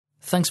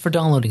Thanks for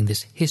downloading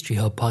this History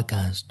Hub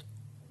podcast.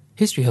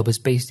 History Hub is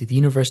based at the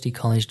University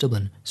College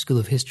Dublin School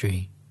of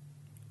History.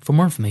 For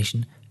more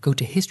information, go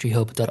to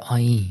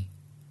historyhub.ie.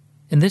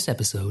 In this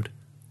episode,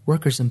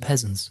 Workers and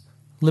Peasants,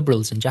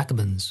 Liberals and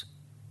Jacobins,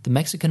 the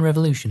Mexican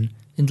Revolution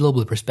in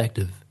Global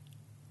Perspective.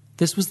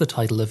 This was the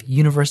title of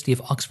University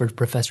of Oxford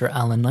Professor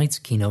Alan Knight's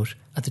keynote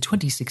at the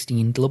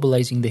 2016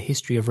 Globalizing the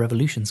History of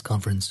Revolutions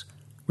conference,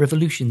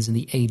 Revolutions in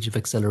the Age of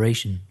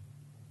Acceleration.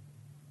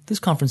 This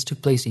conference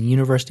took place in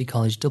University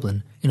College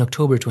Dublin in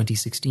October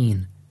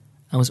 2016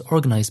 and was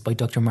organised by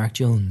Dr. Mark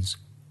Jones,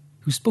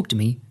 who spoke to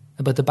me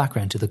about the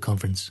background to the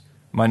conference.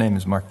 My name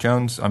is Mark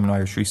Jones. I'm an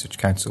Irish Research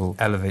Council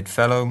Elevate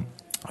Fellow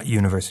at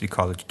University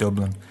College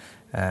Dublin.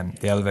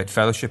 The Elevate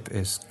Fellowship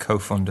is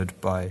co-funded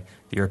by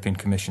the European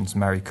Commission's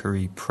Marie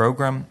Curie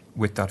programme.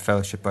 With that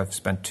fellowship, I've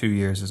spent 2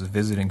 years as a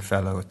visiting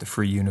fellow at the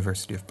Free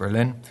University of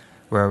Berlin,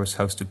 where I was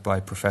hosted by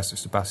Professor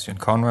Sebastian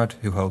Conrad,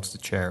 who holds the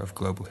chair of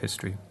Global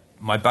History.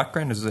 My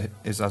background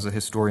is as a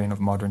historian of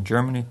modern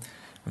Germany.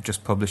 I've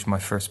just published my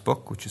first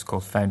book, which is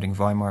called Founding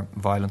Weimar,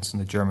 Violence in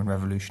the German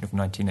Revolution of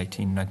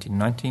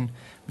 1918-1919,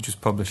 which was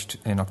published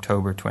in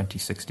October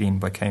 2016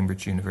 by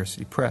Cambridge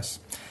University Press.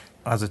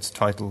 As its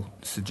title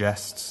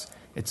suggests,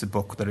 it's a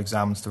book that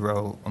examines the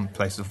role and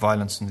place of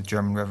violence in the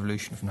German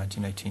Revolution of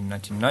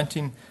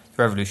 1918-1919,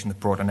 the revolution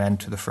that brought an end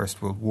to the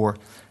First World War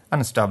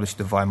and established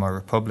the Weimar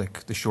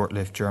Republic, the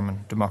short-lived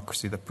German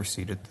democracy that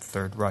preceded the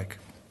Third Reich.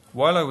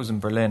 While I was in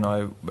Berlin,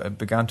 I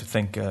began to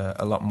think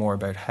a lot more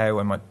about how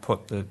I might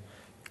put the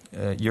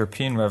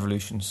European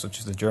revolutions, such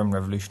as the German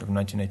Revolution of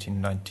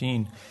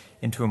 1918-19,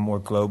 into a more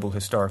global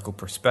historical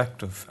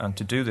perspective. And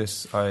to do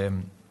this, I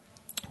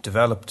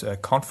developed a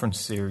conference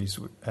series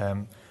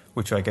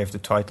which I gave the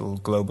title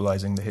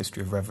Globalizing the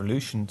History of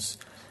Revolutions,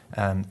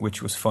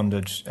 which was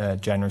funded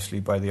generously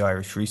by the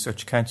Irish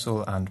Research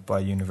Council and by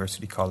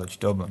University College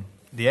Dublin.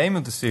 The aim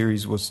of the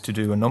series was to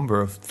do a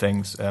number of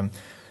things.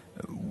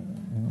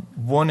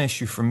 One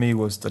issue for me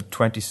was that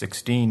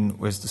 2016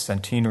 was the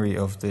centenary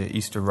of the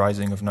Easter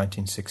Rising of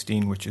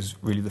 1916, which is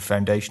really the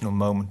foundational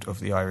moment of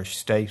the Irish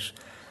state.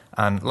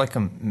 And like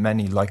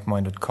many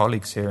like-minded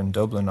colleagues here in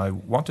Dublin, I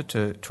wanted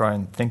to try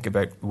and think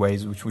about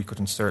ways in which we could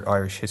insert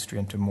Irish history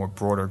into more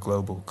broader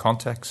global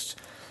context.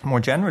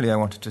 More generally, I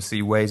wanted to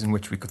see ways in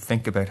which we could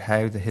think about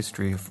how the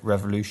history of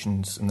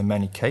revolutions and the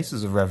many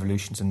cases of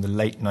revolutions in the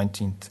late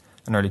 19th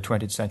and early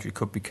 20th century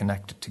could be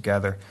connected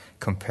together,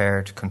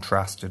 compared,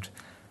 contrasted,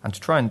 and to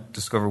try and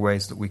discover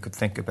ways that we could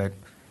think about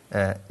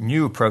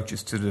new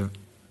approaches to the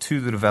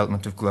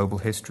development of global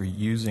history,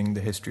 using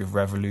the history of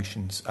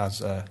revolutions as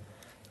a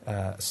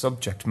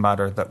subject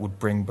matter that would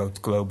bring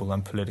both global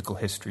and political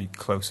history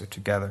closer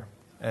together.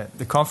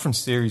 The conference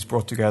series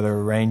brought together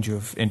a range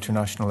of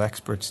international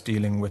experts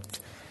dealing with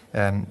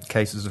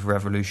cases of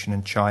revolution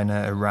in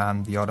China,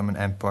 Iran, the Ottoman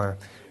Empire,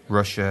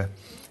 Russia,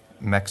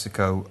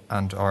 Mexico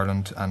and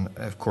Ireland, and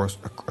of course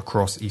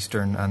across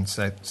Eastern and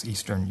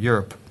Southeastern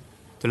Europe.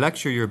 The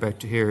lecture you're about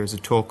to hear is a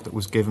talk that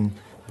was given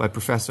by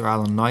Professor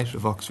Alan Knight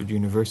of Oxford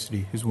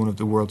University, who's one of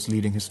the world's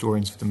leading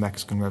historians for the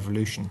Mexican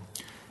Revolution.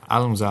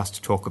 Alan was asked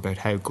to talk about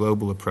how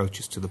global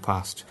approaches to the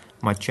past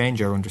might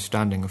change our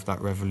understanding of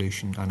that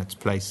revolution and its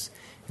place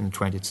in the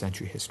 20th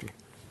century history.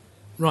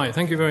 Right,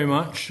 thank you very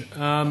much.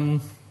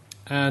 And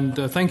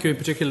thank you in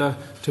particular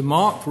to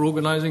Mark for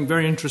organising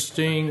very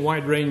interesting,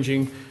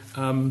 wide-ranging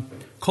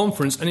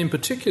conference, and in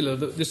particular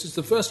that this is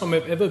the first time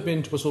I've ever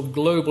been to a sort of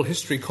global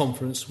history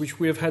conference which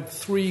we have had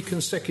 3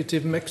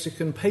 consecutive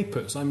Mexican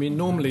papers. I mean,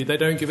 normally they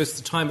don't give us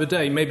the time of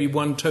day, maybe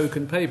 1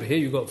 token paper. Here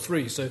you've got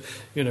 3, so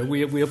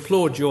we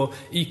applaud your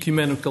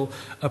ecumenical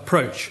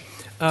approach.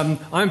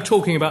 I'm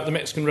talking about the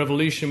Mexican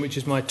Revolution, which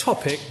is my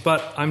topic,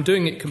 but I'm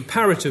doing it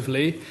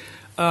comparatively.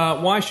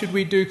 Why should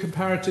we do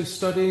comparative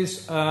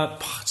studies?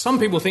 Some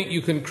people think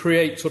you can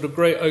create sort of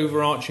great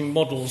overarching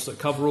models that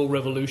cover all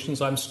revolutions.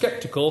 I'm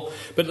sceptical,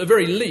 but at the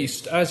very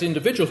least, as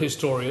individual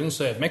historians,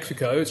 say at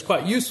Mexico, it's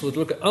quite useful to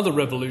look at other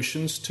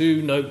revolutions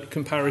to note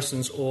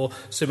comparisons or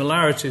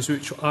similarities,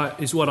 which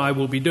is what I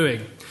will be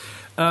doing.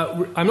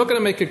 I'm not going to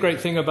make a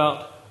great thing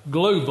about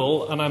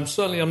global, and I'm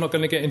not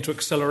going to get into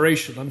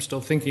acceleration. I'm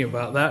still thinking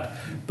about that.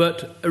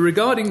 But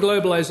regarding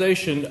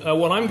globalization,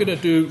 what I'm going to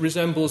do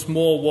resembles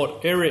more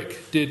what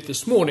Eric did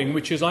this morning,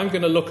 which is I'm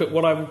going to look at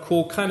what I would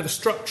call kind of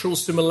structural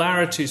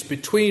similarities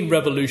between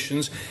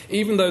revolutions,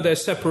 even though they're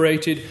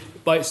separated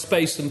by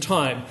space and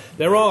time.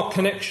 There are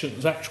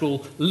connections,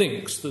 actual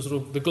links. The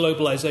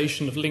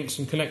globalization of links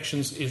and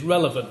connections is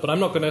relevant, but I'm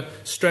not going to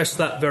stress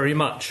that very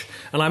much.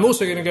 And I'm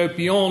also going to go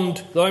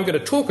beyond, though I'm going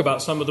to talk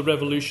about some of the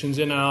revolutions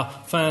in our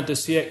fin de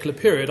siècle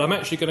period, I'm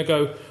actually going to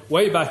go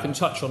way back and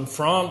touch on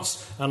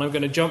France, and I'm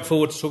going to jump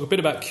forward to talk a bit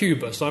about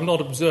Cuba, so I'm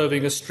not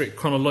observing a strict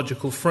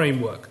chronological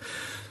framework.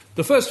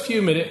 The first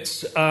few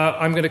minutes,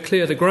 I'm going to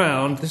clear the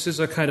ground. This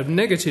is a kind of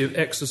negative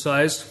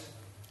exercise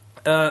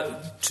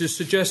to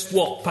suggest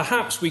what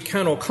perhaps we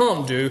can or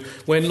can't do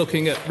when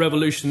looking at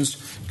revolutions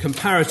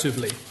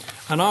comparatively.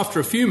 And after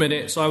a few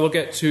minutes, I will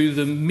get to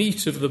the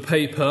meat of the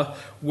paper,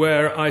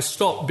 where I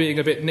stop being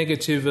a bit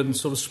negative and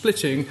sort of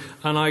splitting,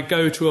 and I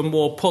go to a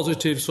more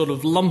positive sort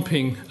of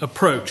lumping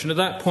approach. And at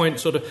that point,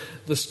 sort of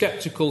the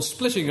sceptical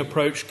splitting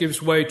approach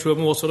gives way to a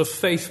more sort of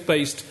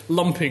faith-based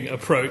lumping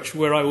approach,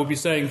 where I will be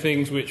saying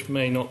things which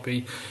may not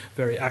be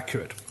very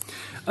accurate.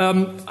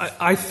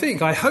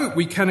 I hope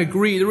we can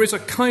agree there is a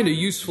kind of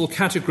useful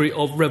category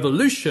of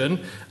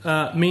revolution,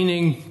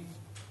 meaning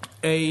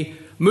a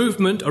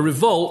movement, a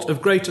revolt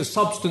of greater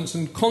substance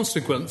and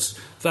consequence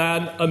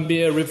than a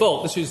mere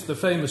revolt. This is the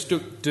famous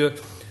Duc de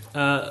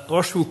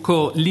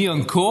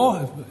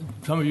Rochefoucauld-Liancourt.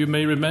 Some of you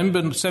may remember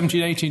in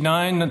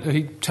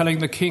 1789, telling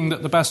the king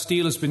that the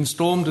Bastille has been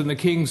stormed, and the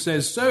king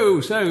says, so,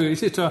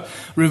 is it a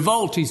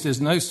revolt? He says,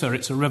 no, sir,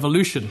 it's a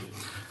revolution.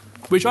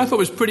 Which I thought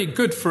was pretty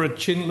good for a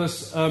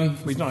chinless,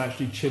 he's not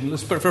actually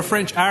chinless, but for a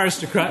French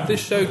aristocrat.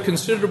 This showed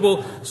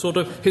considerable sort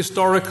of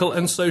historical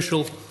and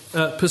social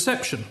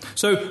perception.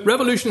 So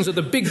revolutions are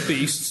the big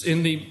beasts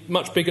in the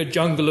much bigger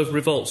jungle of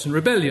revolts and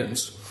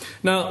rebellions.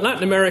 Now,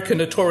 Latin America,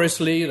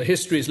 notoriously, the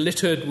history is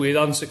littered with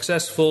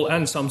unsuccessful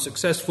and some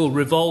successful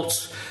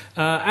revolts,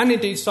 and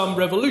indeed some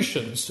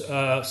revolutions,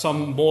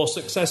 some more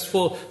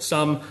successful,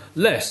 some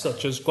less,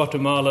 such as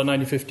Guatemala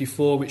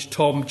 1954, which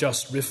Tom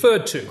just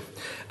referred to.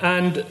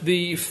 And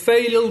the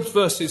failed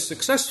versus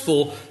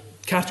successful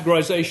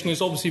categorization is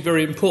obviously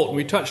very important.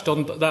 We touched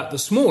on that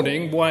this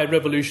morning, why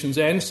revolutions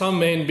end.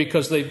 Some end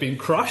because they've been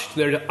crushed,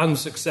 they're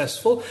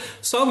unsuccessful.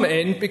 Some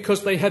end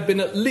because they have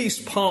been at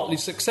least partly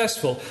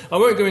successful. I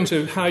won't go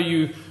into how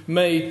you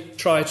may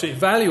try to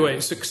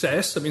evaluate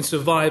success. I mean,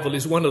 survival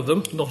is one of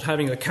them, not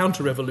having a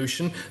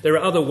counter-revolution. There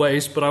are other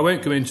ways, but I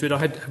won't go into it. I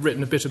had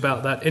written a bit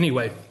about that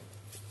anyway.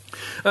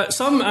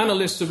 Some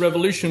analysts of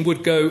revolution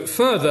would go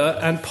further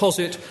and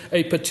posit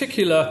a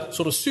particular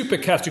sort of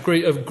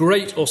supercategory of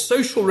great or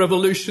social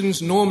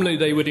revolutions. Normally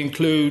they would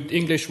include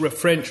English,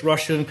 French,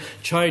 Russian,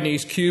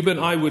 Chinese, Cuban.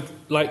 I would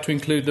like to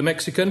include the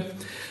Mexican.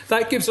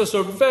 That gives us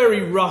a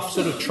very rough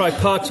sort of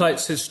tripartite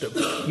system.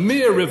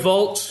 Mere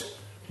revolts,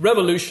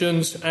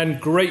 revolutions,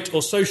 and great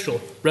or social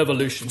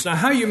revolutions. Now,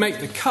 how you make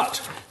the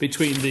cut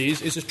between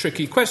these is a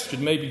tricky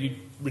question. Maybe you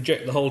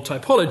reject the whole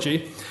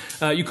typology.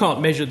 You can't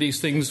measure these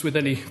things with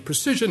any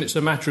precision. It's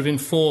a matter of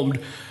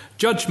informed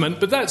judgment.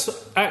 But that's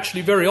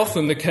actually very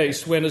often the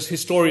case when, as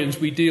historians,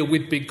 we deal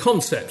with big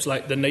concepts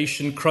like the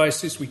nation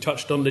crisis. We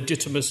touched on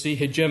legitimacy,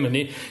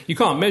 hegemony. You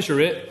can't measure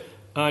it.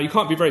 You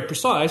can't be very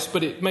precise,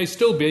 but it may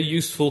still be a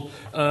useful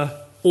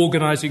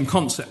organising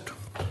concept.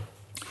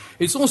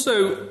 It's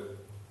also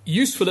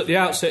useful at the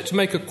outset to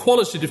make a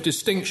qualitative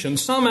distinction.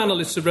 Some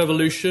analysts of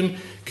revolution,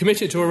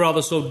 committed to a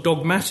rather sort of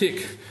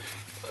dogmatic,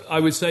 I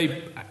would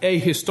say,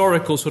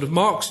 ahistorical sort of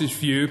Marxist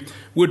view,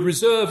 would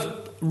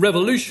reserve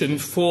revolution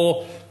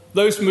for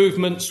those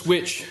movements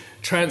which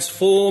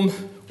transform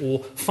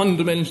or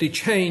fundamentally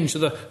change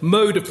the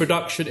mode of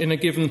production in a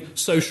given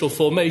social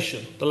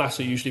formation, the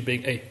latter usually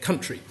being a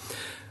country.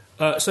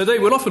 So they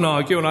would often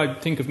argue, and I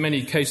think of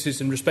many cases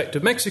in respect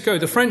of Mexico,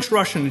 the French,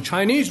 Russian, and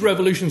Chinese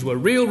revolutions were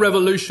real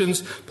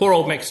revolutions. Poor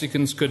old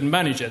Mexicans couldn't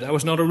manage it. That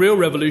was not a real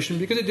revolution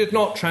because it did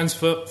not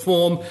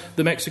transform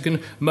the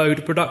Mexican mode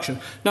of production.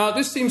 Now,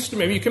 this seems to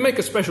me, you can make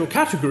a special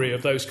category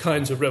of those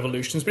kinds of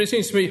revolutions, but it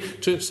seems to me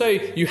to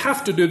say you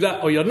have to do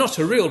that or you're not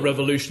a real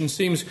revolution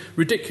seems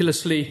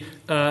ridiculously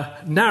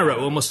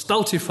narrow, almost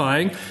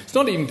stultifying. It's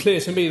not even clear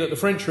to me that the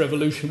French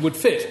Revolution would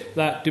fit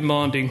that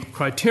demanding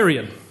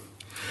criterion.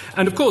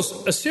 And, of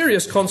course, a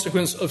serious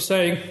consequence of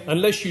saying,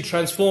 unless you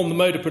transform the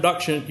mode of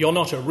production, you're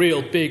not a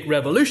real big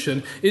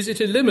revolution, is it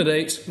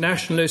eliminates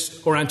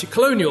nationalist or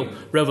anti-colonial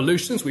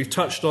revolutions. We've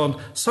touched on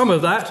some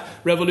of that,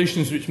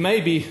 revolutions which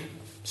may be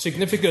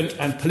significant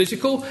and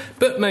political,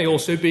 but may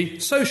also be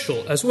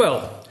social as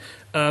well.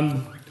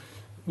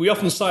 We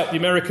often cite the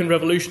American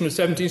Revolution of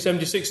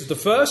 1776 as the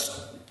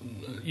first.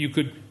 You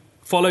could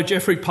follow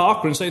Geoffrey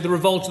Parker and say the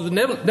revolt of the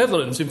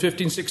Netherlands in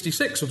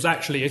 1566 was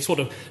actually a sort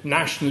of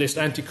nationalist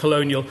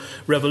anti-colonial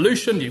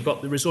revolution. You've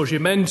got the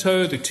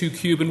Risorgimento, the two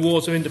Cuban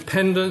wars of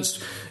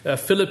independence,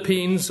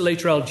 Philippines,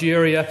 later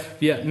Algeria,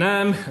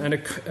 Vietnam, and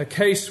a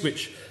case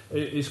which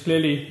is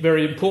clearly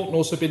very important,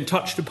 also been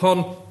touched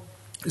upon.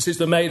 This is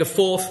the May the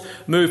 4th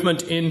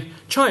movement in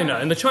China.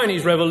 And the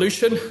Chinese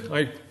Revolution,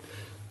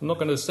 I'm not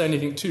going to say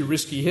anything too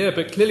risky here,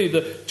 but clearly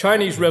the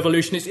Chinese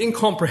Revolution is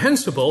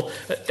incomprehensible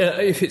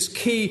if its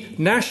key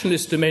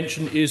nationalist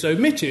dimension is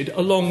omitted,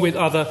 along with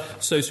other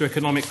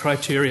socioeconomic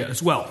criteria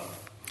as well.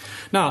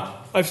 Now,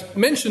 I've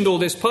mentioned all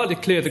this partly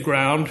to clear the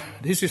ground.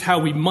 This is how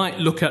we might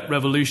look at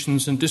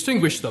revolutions and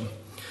distinguish them.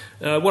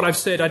 What I've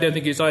said I don't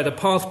think is either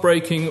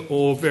path-breaking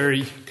or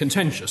very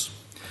contentious.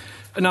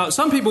 Now,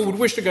 some people would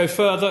wish to go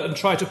further and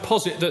try to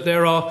posit that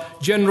there are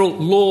general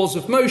laws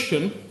of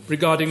motion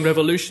regarding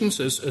revolutions,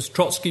 as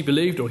Trotsky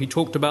believed, or he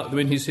talked about them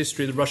in his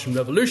History of the Russian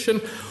Revolution,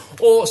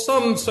 or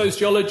some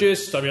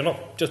sociologists, I mean, I'm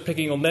not just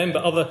picking on them,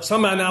 but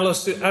some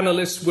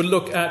analysts would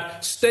look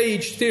at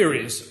stage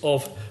theories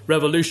of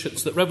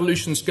revolutions, that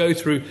revolutions go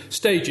through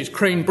stages.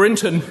 Crane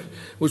Brinton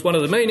was one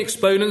of the main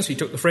exponents. He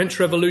took the French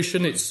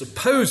Revolution, its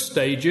supposed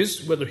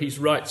stages, whether he's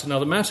right is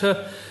another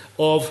matter,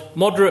 of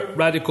moderate,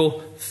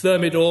 radical,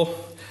 Thermidor.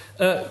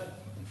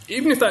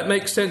 Even if that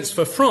makes sense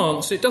for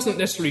France, it doesn't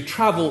necessarily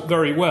travel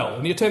very well.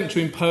 And the attempt to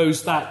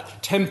impose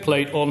that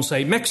template on,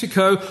 say,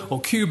 Mexico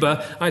or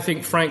Cuba, I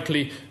think,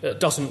 frankly,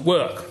 doesn't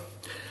work.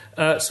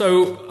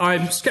 So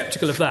I'm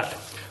sceptical of that.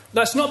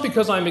 That's not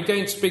because I'm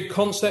against big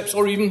concepts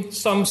or even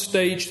some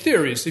stage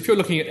theories. If you're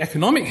looking at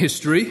economic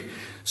history,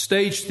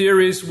 stage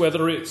theories,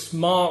 whether it's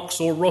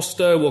Marx or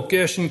Rostow or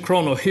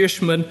Gerschenkron or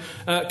Hirschman,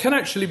 can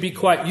actually be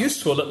quite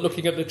useful at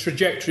looking at the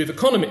trajectory of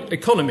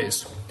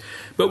economies.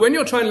 But when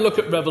you're trying to look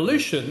at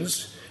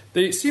revolutions,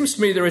 it seems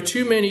to me there are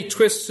too many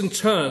twists and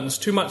turns,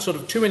 too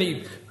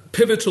many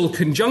pivotal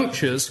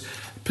conjunctures,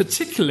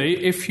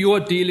 particularly if you're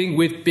dealing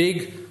with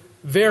big,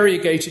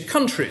 variegated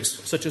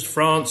countries, such as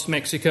France,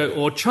 Mexico,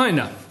 or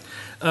China.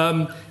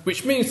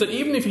 Which means that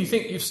even if you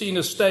think you've seen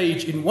a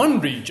stage in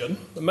one region,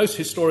 and most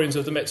historians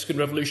of the Mexican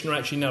Revolution are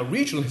actually now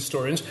regional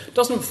historians,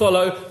 doesn't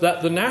follow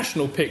that the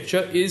national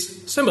picture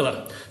is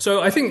similar.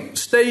 So I think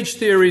stage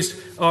theories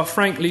are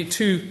frankly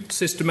too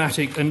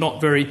systematic and not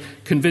very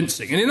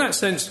convincing. And in that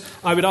sense,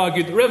 I would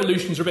argue that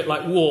revolutions are a bit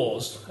like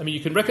wars. I mean,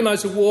 you can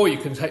recognize a war, you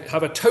can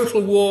have a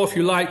total war if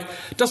you like.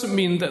 It doesn't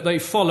mean that they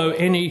follow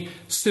any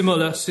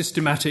similar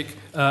systematic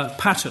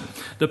pattern.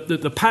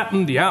 The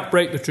pattern, the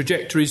outbreak, the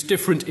trajectory is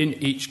different in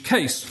each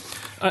case.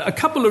 A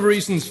couple of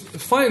reasons,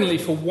 finally,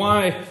 for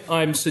why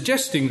I'm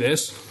suggesting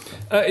this.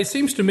 It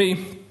seems to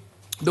me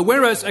that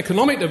whereas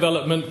economic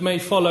development may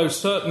follow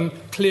certain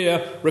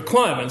clear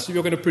requirements, if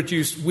you're going to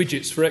produce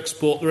widgets for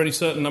export, there are only a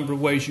certain number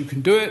of ways you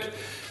can do it.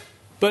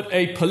 But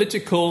a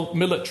political,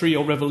 military,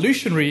 or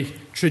revolutionary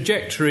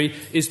trajectory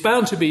is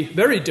bound to be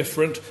very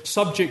different,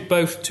 subject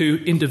both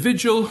to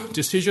individual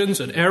decisions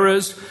and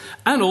errors,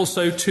 and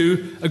also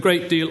to a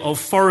great deal of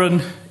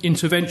foreign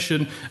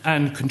intervention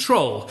and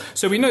control.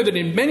 So we know that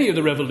in many of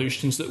the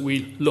revolutions that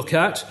we look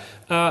at,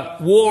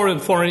 war and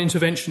foreign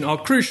intervention are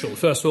crucial.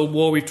 First World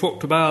War we've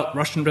talked about,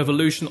 Russian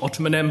Revolution,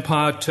 Ottoman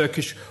Empire,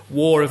 Turkish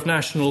War of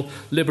National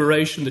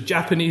Liberation, the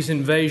Japanese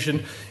invasion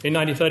in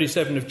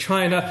 1937 of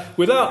China.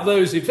 Without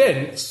those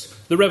events,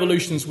 the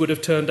revolutions would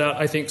have turned out,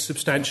 I think,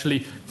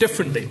 substantially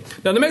differently.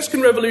 Now, the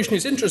Mexican Revolution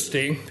is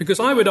interesting because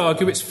I would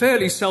argue it's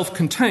fairly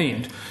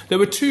self-contained. There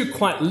were two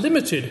quite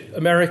limited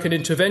American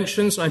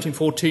interventions,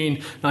 1914,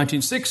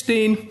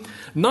 1916.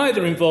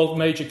 Neither involved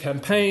major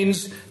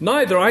campaigns.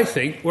 Neither, I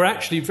think, were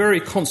actually very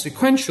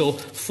consequential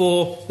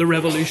for the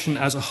revolution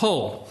as a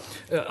whole.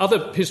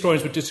 Other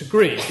historians would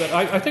disagree, but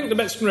I think the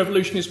Mexican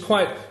Revolution is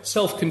quite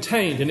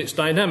self-contained in its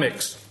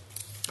dynamics.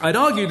 I'd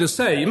argue the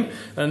same,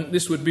 and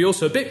this would be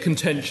also a bit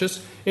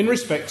contentious, in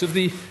respect of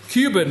the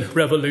Cuban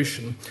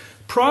Revolution.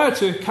 Prior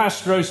to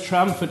Castro's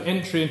triumphant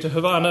entry into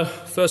Havana,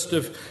 1st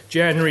of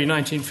January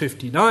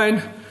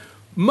 1959,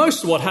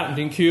 most of what happened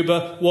in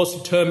Cuba was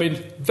determined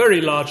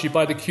very largely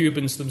by the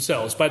Cubans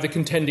themselves, by the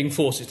contending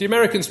forces. The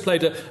Americans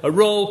played a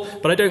role,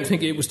 but I don't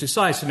think it was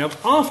decisive. Now,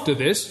 after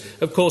this,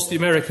 of course, the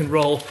American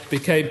role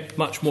became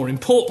much more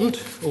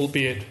important,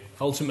 albeit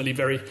ultimately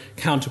very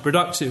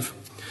counterproductive.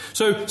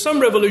 So some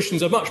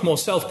revolutions are much more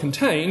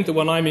self-contained. The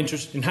one I'm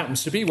interested in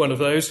happens to be one of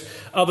those.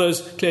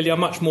 Others clearly are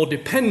much more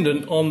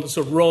dependent on the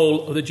sort of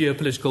role of the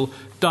geopolitical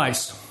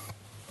dice.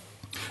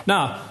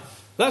 Now,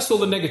 that's all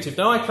the negative.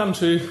 Now I come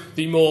to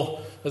the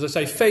more, as I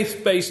say,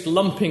 faith-based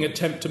lumping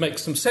attempt to make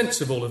some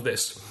sense of all of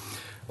this.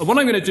 And what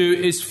I'm going to do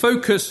is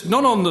focus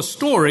not on the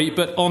story,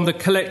 but on the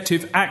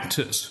collective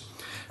actors.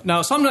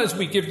 Now, sometimes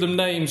we give them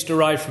names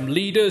derived from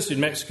leaders.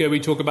 In Mexico, we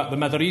talk about the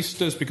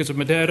Maderistas because of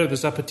Madero, the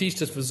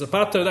Zapatistas for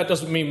Zapata. That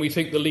doesn't mean we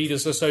think the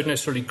leaders are so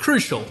necessarily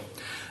crucial.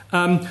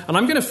 And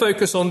I'm going to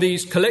focus on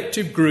these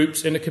collective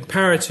groups in a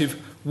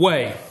comparative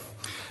way.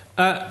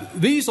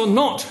 These are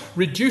not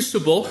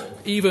reducible,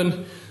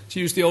 even to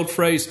use the old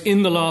phrase,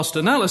 in the last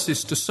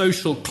analysis, to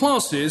social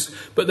classes,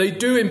 but they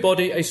do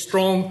embody a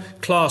strong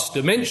class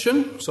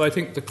dimension. So I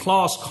think the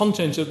class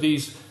content of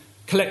these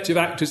collective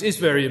actors is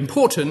very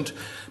important.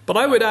 But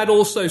I would add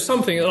also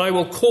something that I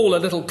will call a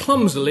little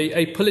clumsily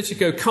a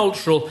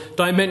politico-cultural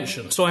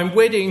dimension. So I'm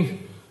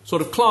wedding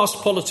sort of class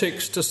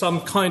politics to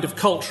some kind of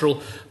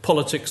cultural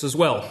politics as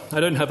well.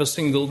 I don't have a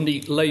single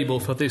neat label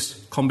for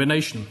this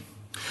combination.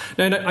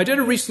 Now, I did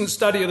a recent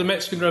study of the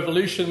Mexican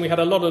Revolution. We had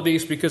a lot of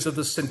these because of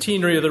the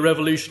centenary of the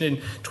revolution in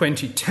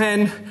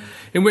 2010,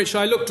 in which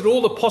I looked at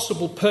all the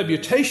possible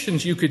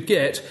permutations you could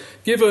get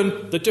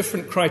given the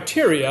different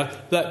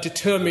criteria that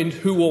determined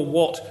who or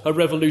what a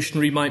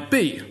revolutionary might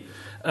be.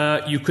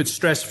 You could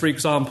stress, for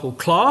example,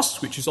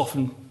 class, which is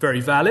often very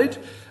valid,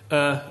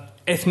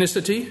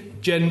 ethnicity,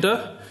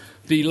 gender,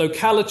 the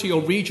locality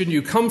or region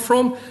you come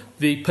from,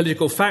 the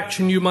political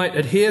faction you might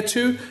adhere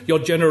to, your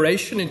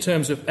generation in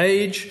terms of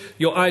age,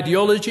 your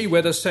ideology,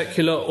 whether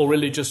secular or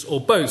religious or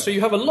both. So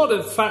you have a lot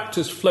of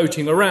factors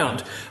floating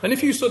around. And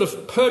if you sort of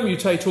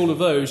permutate all of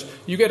those,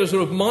 you get a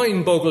sort of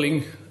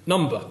mind-boggling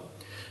number.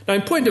 Now,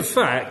 in point of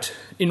fact,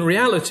 in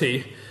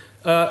reality,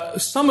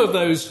 some of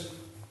those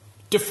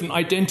different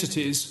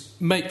identities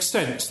make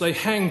sense. They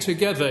hang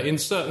together in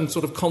certain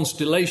sort of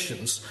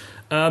constellations.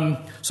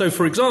 So,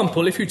 for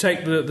example, if you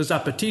take the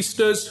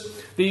Zapatistas,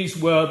 these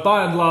were,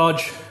 by and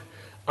large,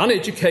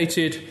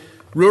 uneducated,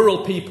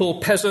 rural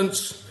people,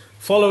 peasants,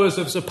 followers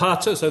of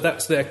Zapata, so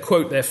that's their,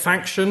 quote, their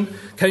faction,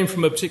 came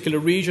from a particular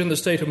region, the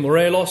state of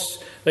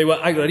Morelos. They were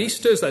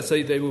agraristas, that's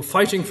they were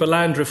fighting for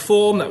land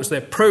reform, that was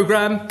their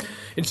program.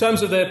 In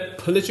terms of their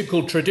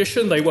political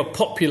tradition, they were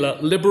popular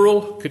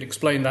liberal, could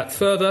explain that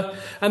further.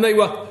 And they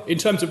were, in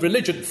terms of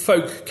religion,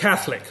 folk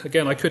Catholic.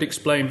 Again, I could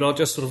explain, but I'll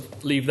just sort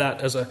of leave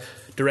that as a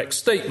direct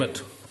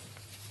statement.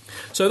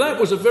 So that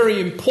was a very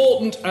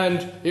important,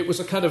 and it was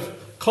a kind of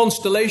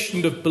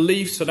constellation of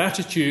beliefs and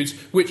attitudes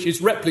which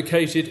is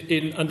replicated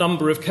in a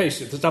number of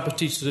cases. The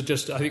Zapatistas are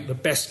just, I think, the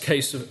best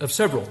case of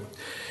several.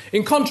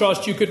 In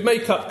contrast, you could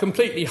make up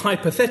completely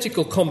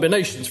hypothetical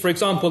combinations. For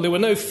example, there were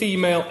no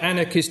female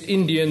anarchist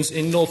Indians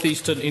in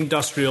northeastern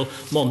industrial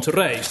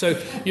Monterrey. So,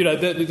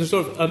 the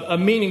sort of a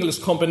meaningless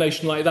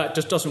combination like that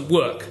just doesn't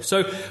work.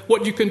 So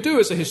what you can do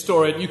as a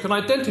historian, you can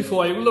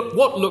identify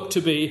what look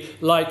to be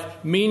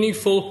like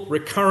meaningful,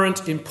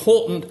 recurrent,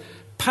 important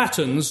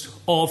patterns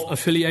of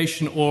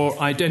affiliation or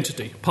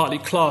identity, partly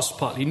class,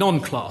 partly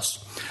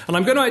non-class. And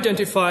I'm going to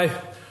identify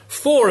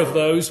 4 of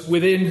those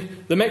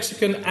within the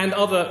Mexican and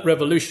other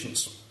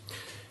revolutions.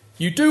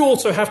 You do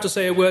also have to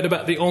say a word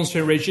about the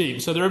Ancien Regime.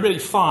 So there are really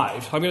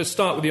 5. I'm going to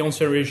start with the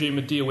Ancien Regime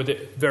and deal with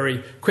it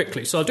very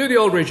quickly. So I'll do the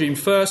Old Regime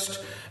first,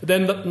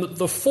 then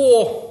the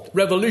 4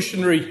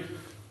 revolutionary,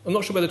 I'm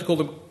not sure whether to call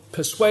them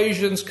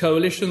persuasions,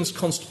 coalitions,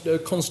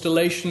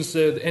 constellations,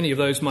 any of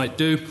those might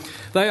do.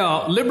 They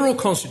are liberal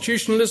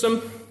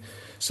constitutionalism.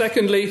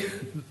 Secondly,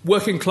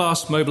 working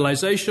class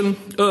mobilization,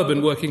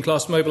 urban working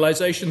class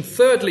mobilization.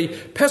 Thirdly,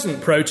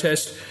 peasant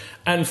protest.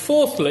 And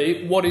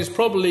fourthly, what is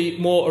probably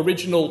more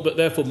original but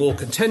therefore more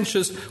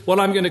contentious, what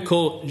I'm going to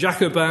call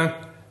Jacobin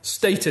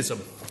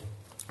statism.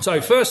 So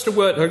first a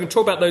word, I'm going to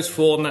talk about those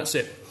 4 and that's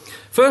it.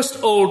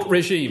 First, old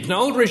regimes.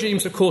 Now, old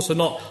regimes, of course, are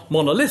not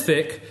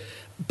monolithic,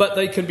 but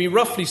they can be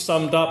roughly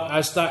summed up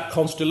as that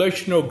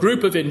constellation or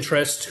group of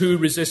interests who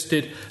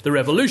resisted the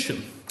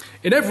revolution.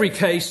 In every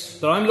case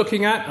that I'm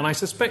looking at, and I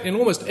suspect in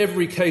almost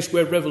every case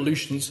where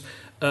revolutions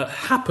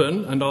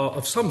happen and are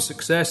of some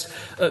success,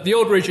 the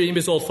old regime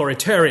is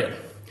authoritarian.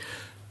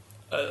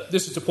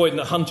 This is a point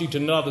that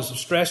Huntington and others have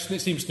stressed, and it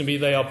seems to me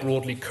they are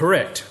broadly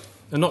correct.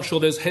 I'm not sure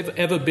there's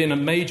ever been a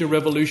major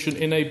revolution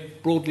in a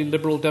broadly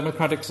liberal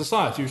democratic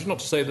society, which is not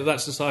to say that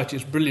that society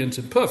is brilliant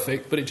and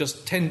perfect, but it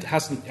just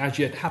hasn't as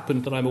yet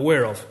happened that I'm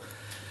aware of.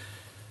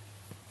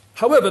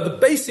 However, the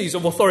bases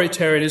of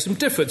authoritarianism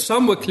differed.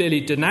 Some were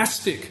clearly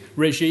dynastic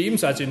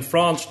regimes, as in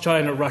France,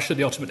 China, Russia,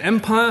 the Ottoman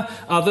Empire.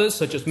 Others,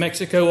 such as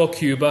Mexico or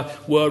Cuba,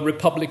 were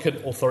republican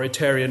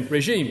authoritarian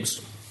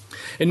regimes.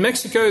 In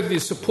Mexico, the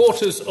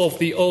supporters of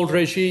the old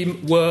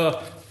regime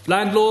were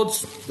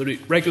landlords, the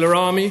regular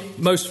army,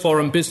 most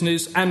foreign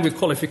business, and with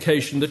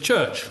qualification, the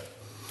church.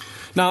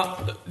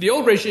 Now, the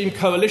old regime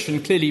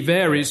coalition clearly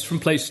varies from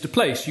place to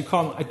place.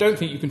 I don't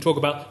think you can talk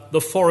about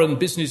the foreign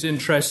business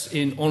interests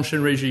in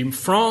Ancien Regime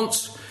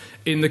France.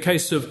 In the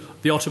case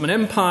of the Ottoman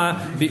Empire,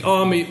 the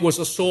army was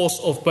a source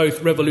of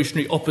both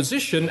revolutionary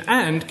opposition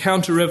and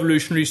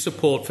counter-revolutionary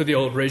support for the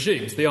old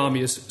regimes. The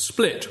army is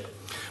split.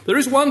 There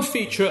is one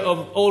feature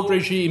of old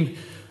regime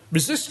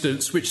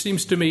resistance which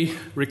seems to me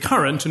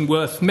recurrent and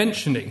worth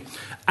mentioning.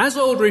 As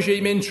old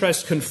regime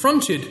interests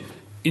confronted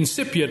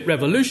incipient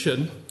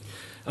revolution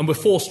and were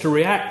forced to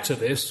react to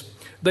this,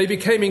 they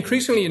became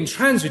increasingly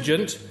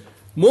intransigent,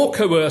 more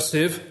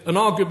coercive, and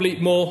arguably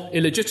more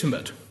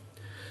illegitimate.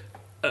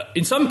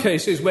 In some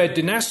cases where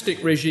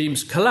dynastic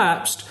regimes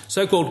collapsed,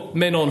 so-called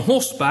men on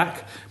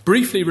horseback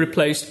briefly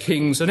replaced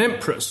kings and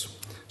emperors.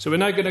 So we're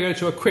now going to go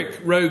to a quick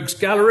rogues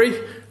gallery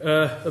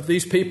of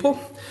these people.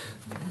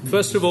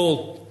 First of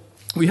all,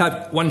 we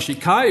have Yuan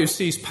Shikai, who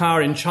seized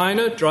power in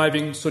China,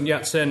 driving Sun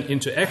Yat-sen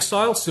into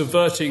exile,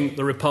 subverting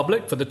the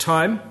republic for the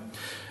time.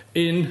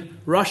 In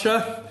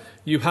Russia,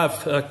 you have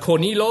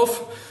Kornilov,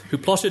 who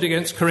plotted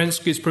against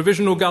Kerensky's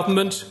provisional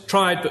government,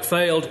 tried but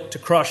failed to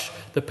crush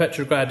the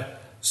Petrograd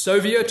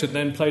Soviet, and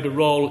then played a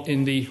role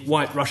in the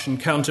White Russian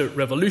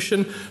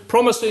counter-revolution,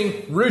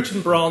 promising root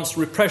and branch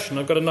repression.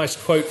 I've got a nice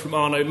quote from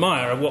Arno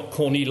Meyer of what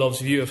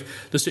Kornilov's view of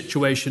the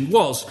situation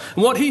was.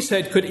 And what he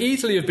said could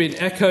easily have been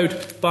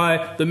echoed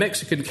by the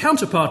Mexican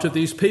counterpart of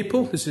these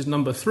people. This is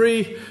number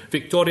 3,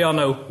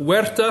 Victoriano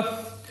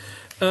Huerta.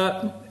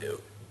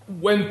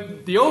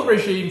 When the old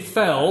regime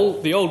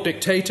fell, the old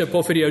dictator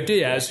Porfirio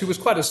Diaz, who was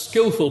quite a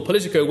skillful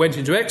politico, went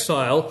into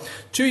exile.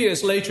 2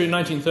 years later, in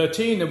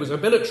 1913, there was a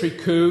military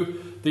coup.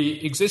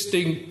 The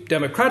existing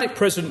democratic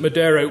president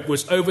Madero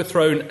was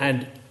overthrown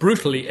and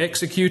brutally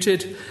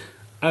executed.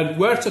 and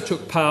Huerta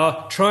took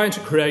power trying to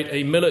create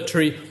a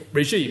military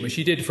regime, which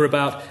he did for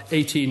about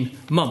 18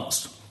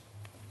 months.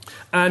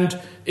 And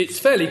it's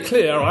fairly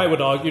clear, I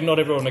would argue, not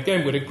everyone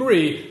again would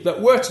agree, that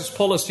Huerta's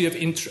policy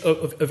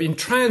of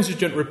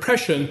intransigent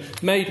repression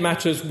made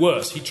matters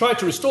worse. He tried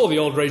to restore the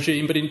old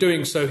regime, but in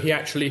doing so he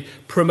actually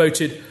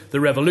promoted the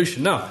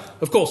revolution. Now,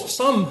 of course,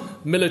 some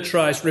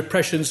militarized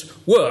repressions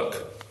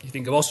work. You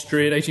think of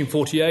Austria in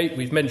 1848,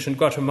 we've mentioned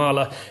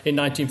Guatemala in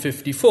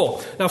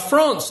 1954. Now,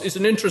 France is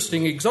an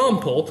interesting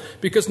example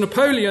because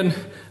Napoleon,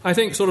 I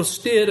think, sort of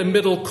steered a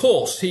middle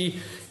course. He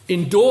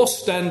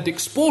endorsed and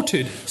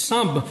exported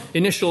some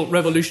initial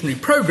revolutionary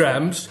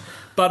programs,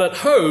 but at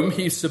home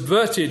he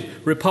subverted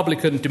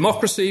republican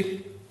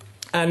democracy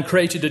and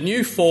created a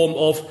new form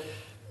of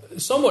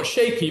somewhat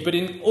shaky, but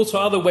in also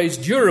other ways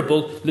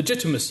durable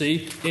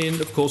legitimacy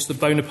in, of course, the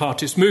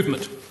Bonapartist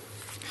movement.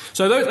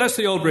 So that's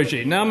the old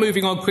regime. Now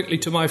moving on quickly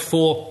to my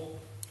four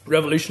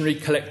revolutionary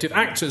collective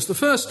actors. The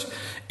first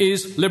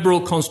is liberal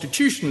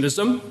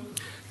constitutionalism,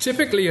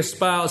 typically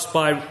espoused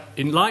by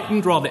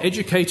enlightened, rather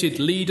educated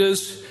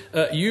leaders,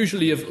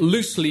 usually of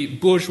loosely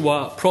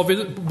bourgeois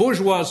province.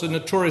 Bourgeois is a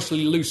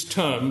notoriously loose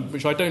term,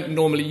 which I don't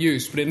normally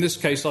use, but in this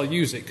case I'll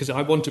use it because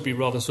I want to be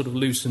rather sort of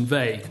loose and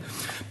vague.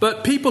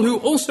 But people who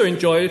also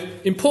enjoyed,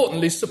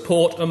 importantly,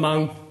 support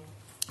among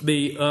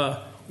the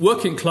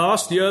working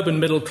class, the urban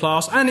middle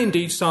class, and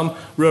indeed some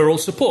rural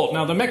support.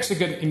 Now, the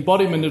Mexican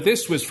embodiment of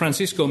this was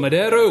Francisco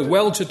Madero, a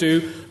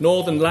well-to-do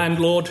northern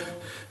landlord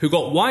who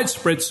got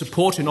widespread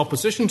support in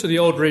opposition to the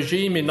old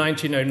regime in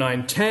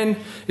 1909-10,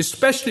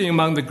 especially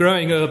among the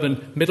growing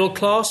urban middle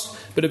class,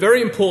 but a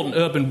very important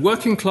urban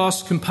working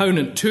class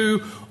component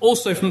too,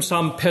 also from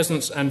some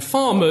peasants and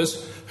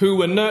farmers who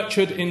were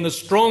nurtured in the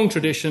strong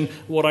tradition,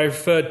 what I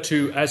referred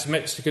to as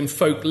Mexican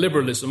folk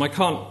liberalism. I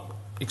can't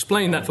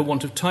explain that for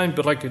want of time,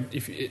 but I could.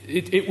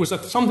 It was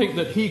something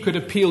that he could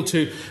appeal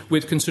to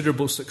with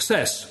considerable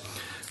success.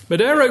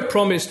 Madero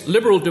promised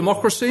liberal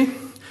democracy,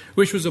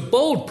 which was a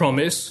bold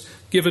promise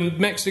given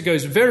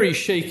Mexico's very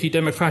shaky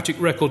democratic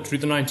record through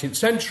the 19th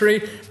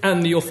century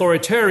and the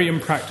authoritarian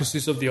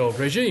practices of the old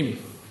regime.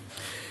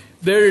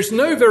 There is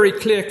no very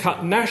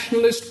clear-cut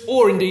nationalist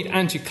or indeed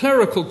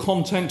anti-clerical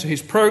content to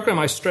his programme.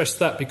 I stress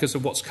that because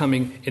of what's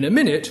coming in a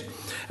minute.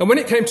 And when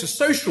it came to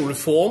social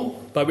reform,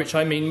 by which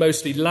I mean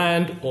mostly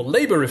land or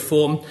labour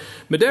reform,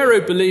 Madero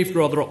believed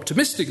rather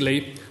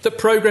optimistically that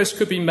progress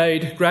could be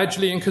made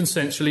gradually and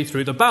consensually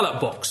through the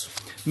ballot box.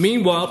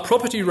 Meanwhile,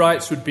 property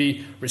rights would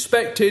be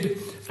respected,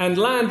 and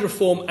land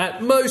reform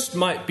at most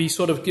might be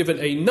sort of given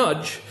a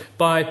nudge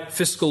by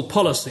fiscal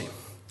policy.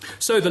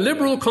 So the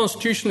liberal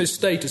constitutionalist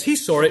state, as he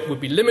saw it, would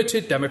be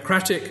limited,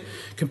 democratic,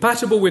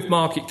 compatible with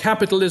market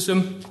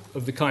capitalism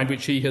of the kind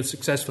which he had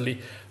successfully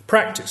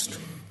practiced.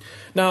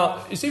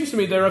 Now, it seems to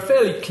me there are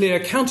fairly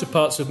clear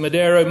counterparts of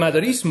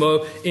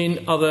Madero-Maderismo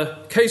in other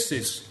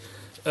cases.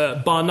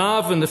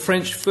 Barnave and the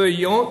French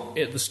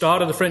Feuillants at the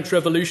start of the French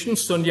Revolution,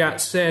 Sun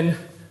Yat-sen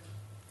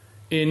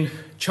in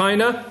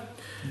China,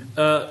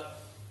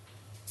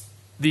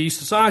 the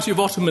Society of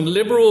Ottoman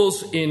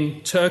Liberals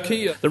in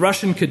Turkey, the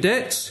Russian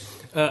cadets,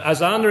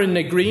 Azana and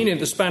Negrin in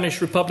the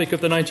Spanish Republic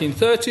of the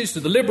 1930s, to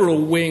the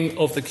liberal wing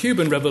of the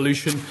Cuban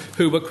Revolution,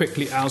 who were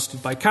quickly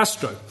ousted by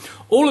Castro.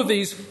 All of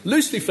these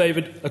loosely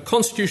favoured a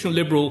constitutional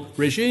liberal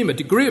regime, a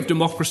degree of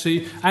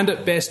democracy, and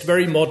at best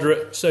very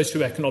moderate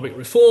socio-economic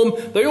reform.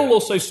 They all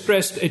also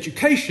stressed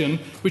education,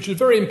 which was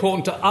very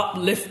important to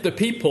uplift the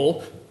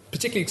people,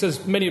 particularly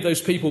because many of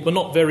those people were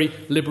not very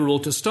liberal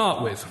to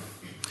start with.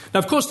 Now,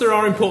 of course, there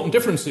are important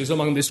differences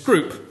among this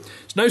group.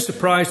 It's no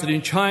surprise that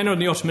in China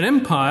and the Ottoman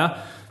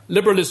Empire,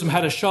 liberalism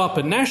had a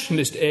sharper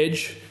nationalist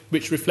edge,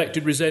 which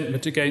reflected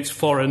resentment against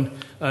foreign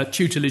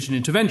tutelage and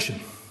intervention.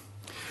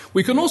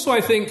 We can also,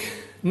 I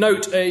think,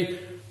 note a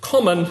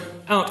common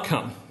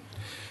outcome.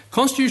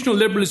 Constitutional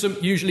liberalism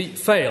usually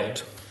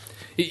failed.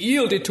 It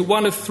yielded to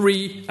one of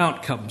three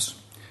outcomes.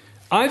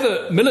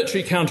 Either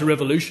military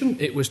counter-revolution,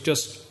 it was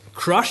just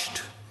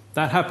crushed.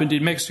 That happened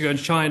in Mexico and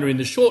China in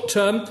the short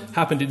term,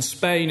 happened in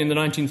Spain in the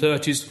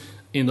 1930s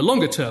in the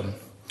longer term.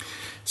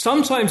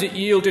 Sometimes it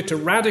yielded to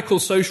radical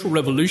social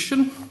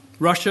revolution,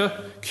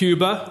 Russia,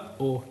 Cuba,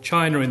 or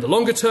China in the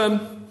longer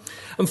term.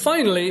 And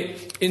finally,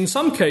 in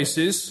some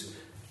cases,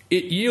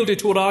 it yielded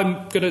to what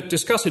I'm going to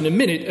discuss in a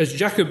minute as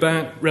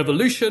Jacobin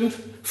revolution,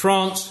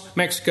 France,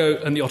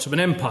 Mexico, and the Ottoman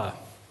Empire.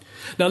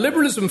 Now,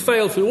 liberalism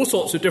failed for all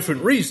sorts of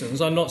different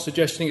reasons. I'm not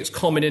suggesting it's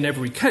common in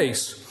every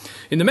case.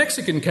 In the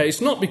Mexican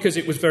case, not because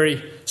it was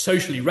very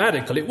socially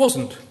radical, it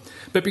wasn't,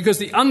 but because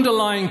the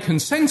underlying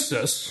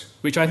consensus,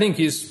 which I think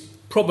is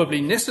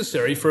probably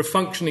necessary for a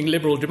functioning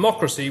liberal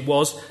democracy,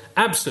 was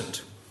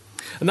absent.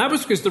 And that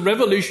was because the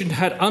revolution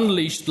had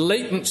unleashed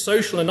latent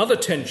social and other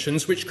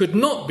tensions which could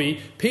not be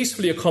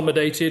peacefully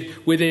accommodated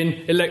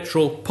within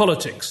electoral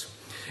politics.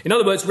 In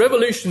other words,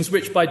 revolutions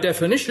which by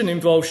definition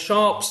involve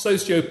sharp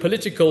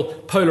socio-political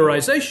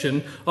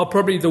polarization are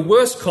probably the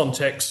worst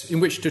context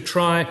in which to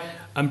try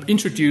and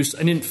introduce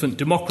an infant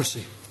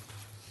democracy.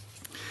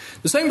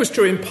 The same was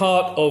true in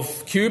part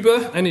of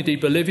Cuba and indeed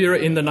Bolivia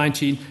in the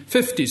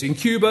 1950s. In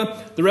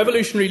Cuba, the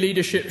revolutionary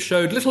leadership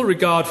showed little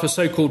regard for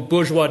so-called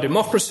bourgeois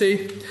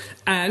democracy,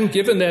 and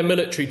given their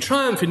military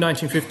triumph in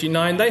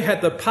 1959, they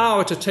had the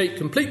power to take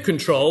complete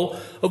control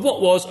of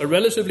what was a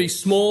relatively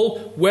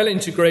small,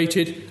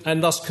 well-integrated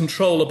and thus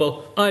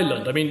controllable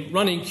island. I mean,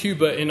 running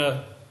Cuba in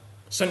a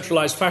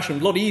centralized fashion,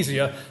 a lot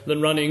easier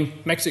than running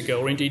Mexico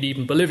or indeed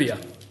even Bolivia.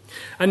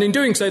 And in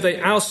doing so,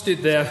 they ousted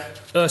their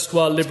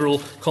erstwhile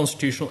liberal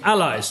constitutional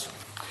allies.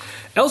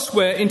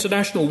 Elsewhere,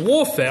 international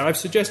warfare, I've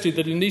suggested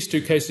that in these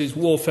two cases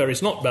warfare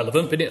is not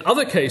relevant, but in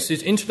other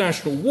cases,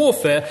 international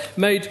warfare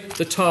made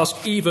the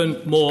task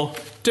even more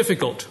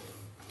difficult.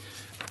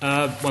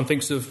 One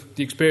thinks of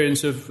the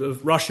experience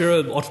of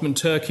Russia, Ottoman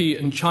Turkey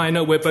and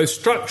China, where both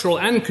structural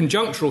and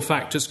conjunctural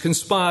factors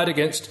conspired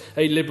against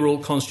a liberal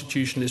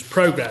constitutionalist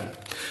program.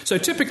 So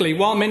typically,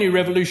 while many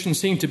revolutions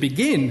seem to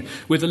begin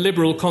with a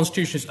liberal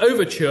constitutionalist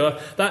overture,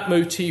 that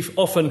motif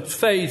often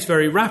fades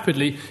very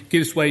rapidly,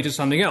 gives way to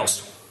something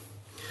else.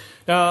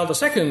 Now, the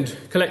second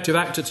collective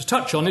actor to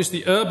touch on is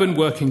the urban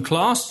working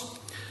class,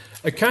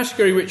 a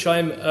category which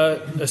I'm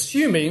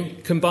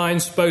assuming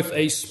combines both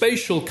a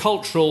spatial,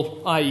 cultural,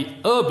 i.e.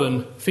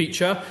 urban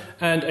feature,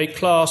 and a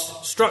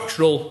class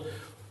structural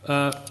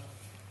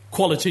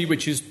quality,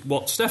 which is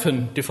what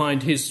Stefan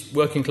defined his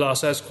working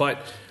class as quite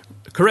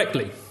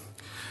correctly.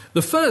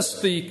 The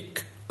first, the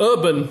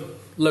urban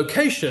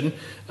location,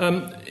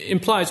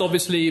 implies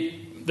obviously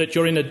that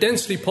you're in a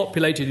densely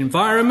populated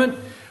environment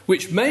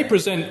which may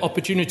present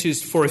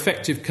opportunities for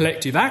effective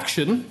collective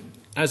action,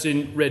 as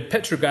in Red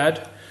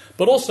Petrograd,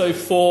 but also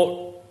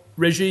for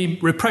regime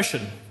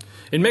repression.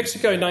 In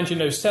Mexico in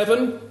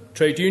 1907,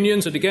 trade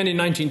unions, and again in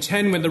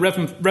 1910, when the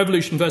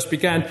revolution first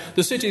began,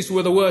 the cities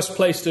were the worst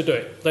place to do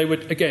it. They were,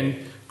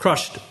 again,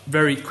 crushed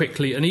very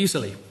quickly and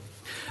easily.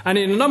 And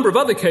in a number of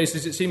other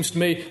cases, it seems to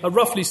me, a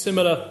roughly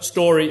similar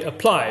story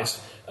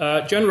applies.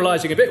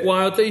 Generalizing a bit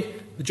wildly,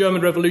 the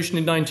German Revolution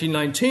in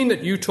 1919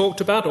 that you talked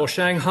about, or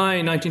Shanghai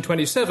in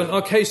 1927,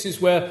 are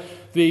cases where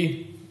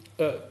the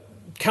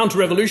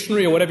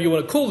counter-revolutionary, or whatever you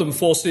want to call them,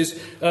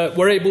 forces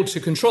were able to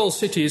control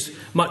cities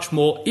much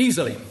more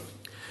easily.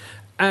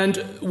 And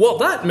what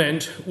that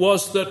meant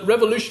was that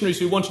revolutionaries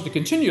who wanted to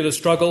continue the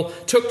struggle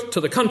took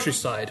to the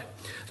countryside.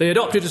 They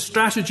adopted a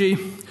strategy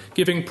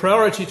giving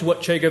priority to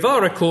what Che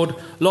Guevara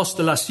called Los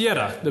de la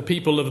Sierra, the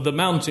people of the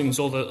mountains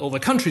or the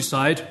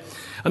countryside,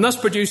 and thus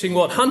producing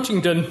what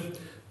Huntington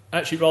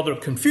actually rather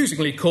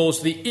confusingly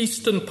calls the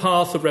Eastern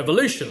Path of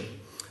Revolution.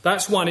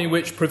 That's one in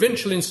which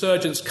provincial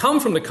insurgents come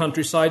from the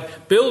countryside,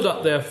 build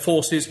up their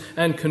forces,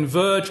 and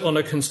converge on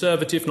a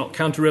conservative, not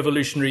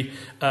counter-revolutionary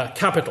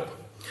capital.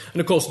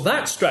 And of course,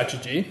 that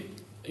strategy,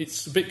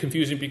 it's a bit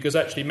confusing because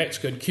actually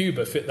Mexico and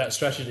Cuba fit that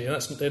strategy,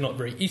 and they're not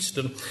very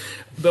Eastern.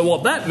 But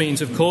what that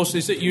means, of course,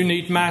 is that you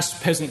need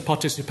mass peasant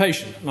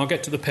participation. And I'll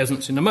get to the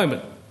peasants in a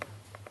moment.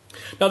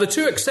 Now, the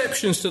two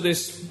exceptions to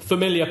this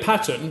familiar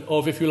pattern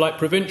of, if you like,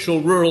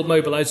 provincial-rural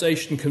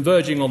mobilization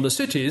converging on the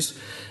cities,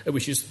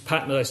 which is the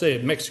pattern, as I say,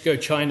 of Mexico,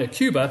 China,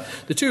 Cuba,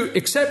 the two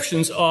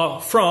exceptions are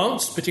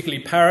France,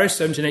 particularly Paris,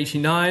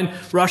 1789,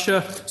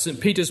 Russia, St.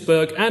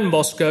 Petersburg, and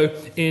Moscow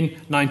in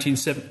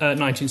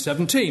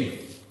 1917.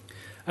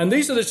 And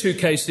these are the two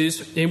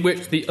cases in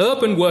which the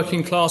urban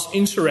working class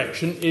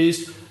insurrection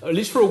is, at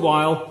least for a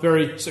while,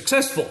 very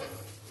successful.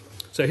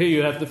 So here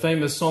you have the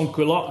famous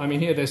sans-culottes. I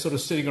mean, here they're sort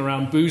of sitting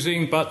around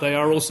boozing, but they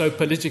are also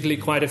politically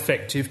quite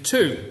effective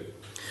too.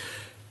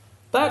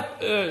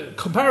 That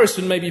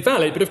comparison may be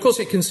valid, but of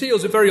course it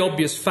conceals a very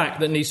obvious fact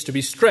that needs to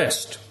be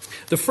stressed.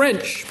 The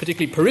French,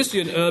 particularly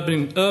Parisian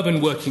urban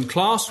working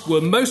class,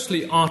 were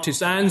mostly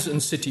artisans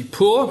and city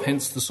poor,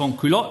 hence the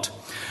sans-culottes.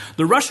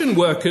 The Russian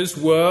workers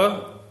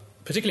were,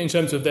 particularly in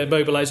terms of their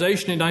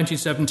mobilization in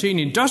 1917,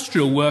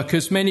 industrial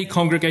workers, many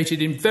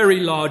congregated in very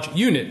large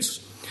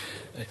units.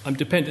 I'm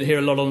dependent here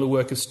a lot on the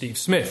work of Steve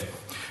Smith.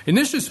 In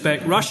this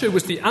respect, Russia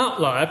was the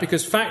outlier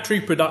because factory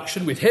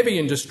production with heavy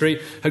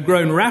industry had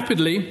grown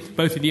rapidly,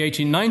 both in the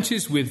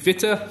 1890s with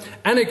Witte,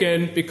 and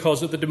again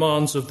because of the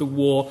demands of the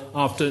war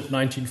after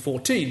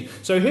 1914.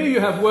 So here you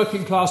have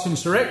working class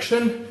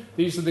insurrection.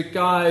 These are the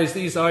guys,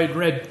 these I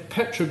read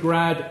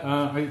Petrograd.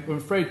 I'm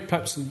afraid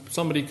perhaps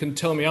somebody can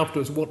tell me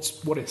afterwards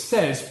what it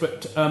says,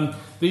 but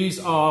these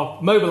are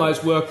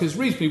mobilized workers,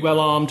 reasonably well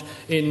armed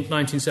in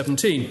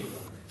 1917.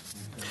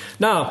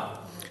 Now,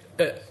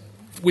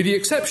 with the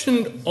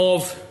exception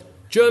of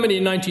Germany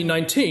in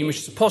 1919, which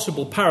is a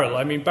possible parallel,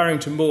 I mean,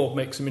 Barrington Moore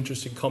makes some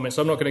interesting comments,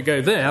 I'm not going to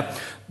go there,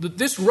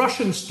 this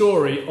Russian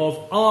story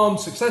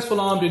of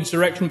successful armed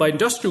insurrection by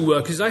industrial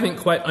workers is, I think,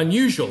 quite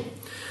unusual.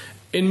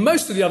 In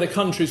most of the other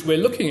countries we're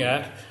looking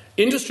at,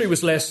 industry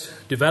was less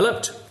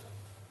developed.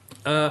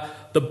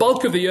 The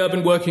bulk of the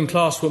urban working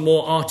class were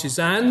more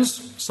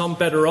artisans, some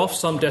better off,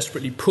 some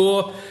desperately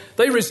poor.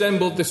 They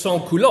resembled the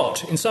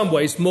sans-culottes in some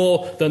ways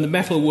more than the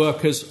metal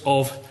workers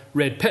of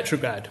Red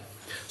Petrograd.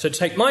 So to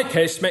take my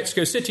case,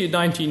 Mexico City in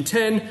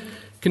 1910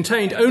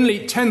 contained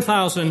only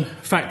 10,000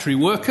 factory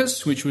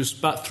workers, which was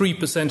about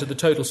 3% of the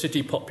total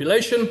city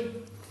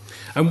population.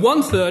 And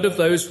 1/3 of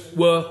those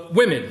were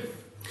women.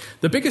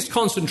 The biggest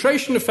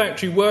concentration of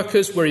factory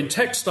workers were in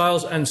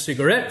textiles and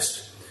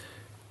cigarettes.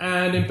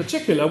 And in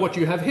particular, what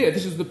you have here,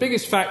 this is the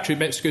biggest factory in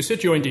Mexico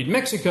City, or indeed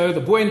Mexico, the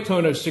Buen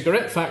Tono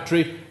cigarette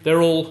factory.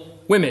 They're all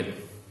women.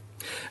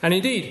 And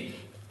indeed,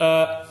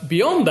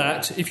 beyond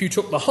that, if you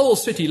took the whole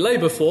city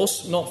labour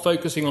force, not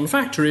focusing on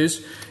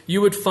factories,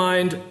 you would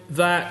find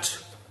that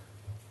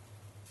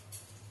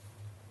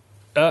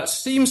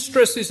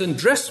seamstresses and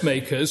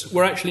dressmakers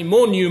were actually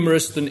more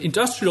numerous than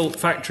industrial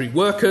factory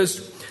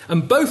workers,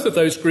 and both of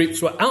those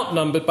groups were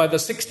outnumbered by the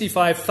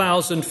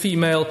 65,000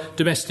 female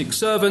domestic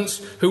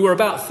servants, who were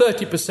about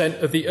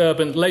 30% of the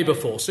urban labour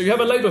force. So you have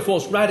a labour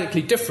force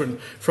radically different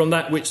from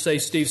that which, say,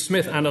 Steve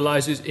Smith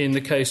analyses in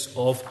the case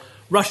of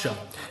Russia.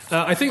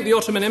 I think the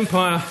Ottoman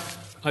Empire,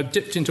 I've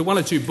dipped into one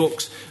or two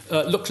books,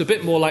 looks a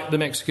bit more like the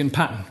Mexican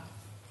pattern.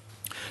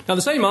 Now,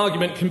 the same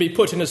argument can be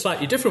put in a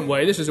slightly different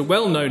way. This is a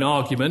well-known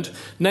argument.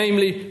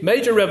 Namely,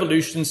 major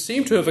revolutions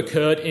seem to have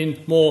occurred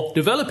in more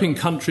developing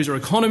countries or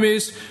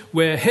economies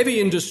where heavy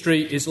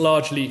industry is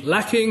largely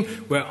lacking,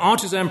 where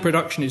artisan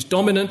production is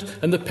dominant,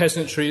 and the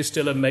peasantry is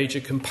still a major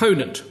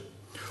component.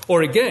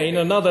 Or again,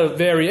 another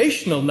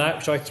variation on that,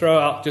 which I throw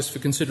out just for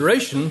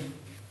consideration,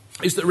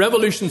 is that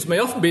revolutions may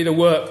often be the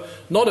work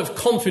not of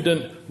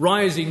confident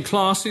rising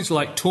classes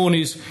like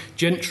Tawny's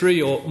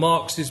gentry or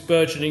Marx's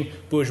burgeoning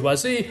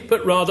bourgeoisie,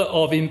 but rather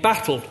of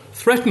embattled,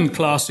 threatened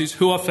classes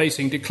who are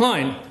facing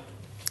decline.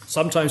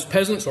 Sometimes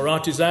peasants or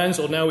artisans,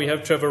 or now we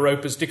have Trevor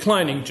Roper's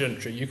declining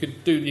gentry. You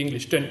could do the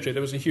English gentry.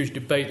 There was a huge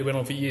debate that went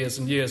on for years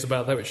and years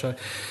about that, which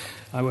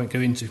I won't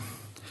go into.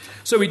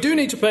 So we do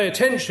need to pay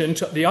attention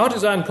to the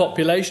artisan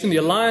population, the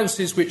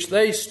alliances which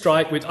they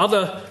strike with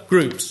other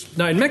groups.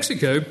 Now, in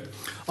Mexico,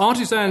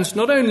 artisans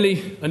not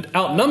only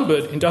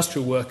outnumbered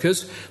industrial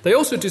workers, they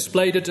also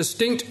displayed a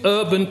distinct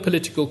urban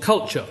political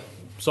culture.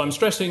 So I'm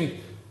stressing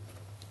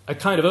a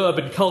kind of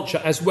urban culture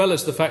as well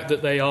as the fact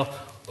that they are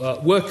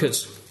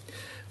workers.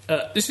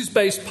 This is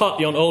based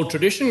partly on old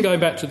tradition, going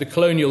back to the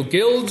colonial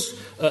guilds,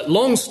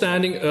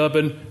 long-standing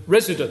urban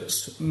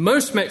residents.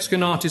 Most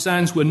Mexican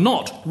artisans were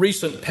not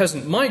recent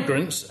peasant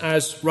migrants,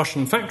 as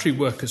Russian factory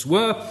workers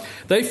were.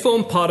 They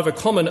formed part of a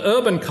common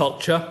urban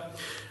culture.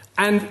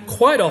 And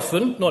quite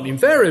often, not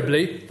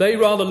invariably, they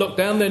rather look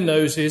down their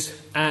noses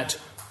at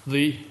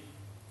the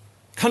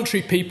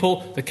country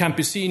people, the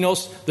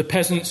campesinos, the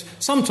peasants,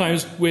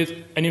 sometimes with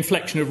an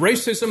inflection of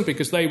racism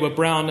because they were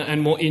brown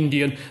and more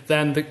Indian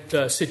than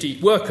the city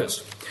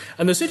workers.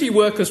 And the city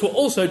workers were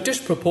also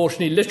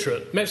disproportionately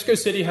literate. Mexico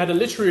City had a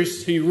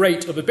literacy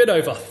rate of a bit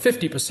over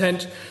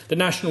 50%. The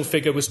national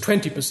figure was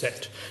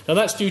 20%. Now,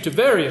 that's due to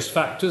various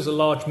factors, a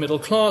large middle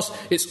class.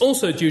 It's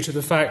also due to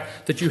the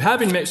fact that you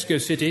have in Mexico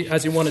City,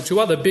 as in one or two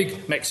other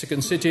big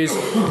Mexican cities,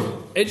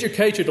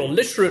 educated or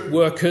literate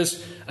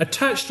workers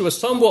attached to a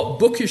somewhat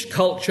bookish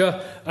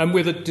culture and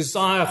with a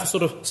desire for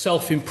sort of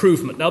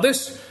self-improvement. Now,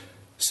 this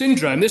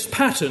syndrome, this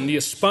pattern, the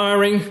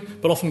aspiring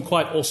but often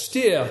quite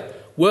austere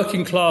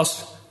working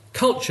class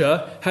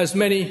culture has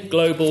many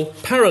global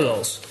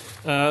parallels.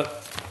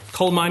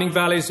 Coal mining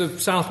valleys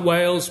of South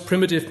Wales,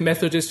 primitive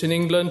Methodists in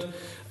England,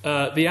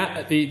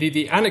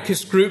 the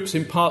anarchist groups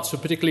in parts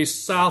of particularly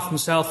south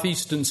and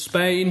southeastern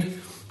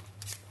Spain.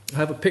 I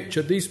have a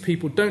picture. These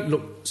people don't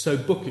look so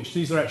bookish.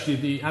 These are actually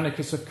the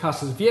anarchists of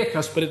Casas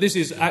Viejas, but this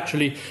is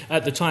actually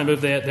at the time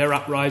of their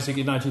uprising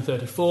in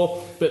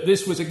 1934. But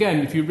this was, again,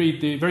 if you read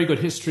the very good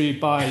history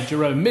by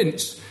Jerome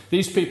Mintz,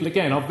 these people,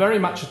 again, are very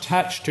much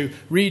attached to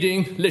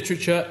reading,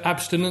 literature,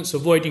 abstinence,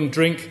 avoiding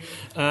drink,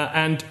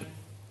 and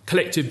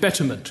collective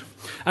betterment.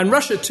 And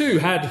Russia, too,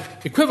 had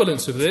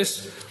equivalents of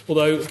this,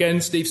 although,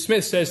 again, Steve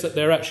Smith says that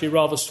they're actually a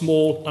rather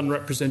small,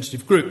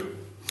 unrepresentative group.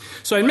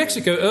 So in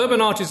Mexico, urban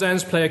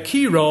artisans play a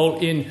key role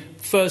in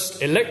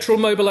first electoral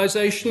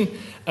mobilization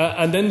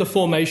and then the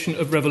formation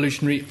of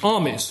revolutionary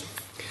armies.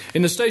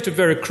 In the state of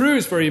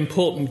Veracruz, very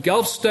important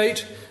Gulf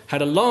state,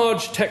 had a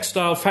large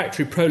textile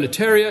factory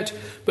proletariat,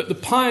 but the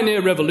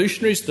pioneer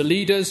revolutionaries, the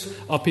leaders,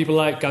 are people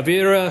like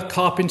Gavira,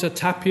 Carpenter,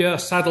 Tapia,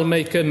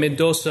 saddlemaker,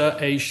 Mendoza,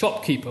 a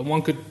shopkeeper.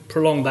 One could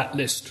prolong that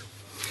list.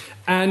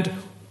 And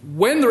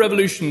when the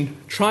revolution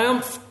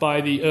triumphed by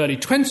the early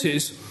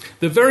 20s,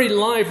 the very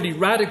lively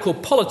radical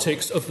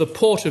politics of the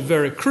port of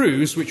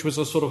Veracruz, which was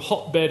a sort of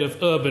hotbed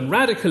of urban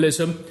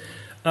radicalism,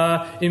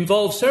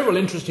 involved several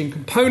interesting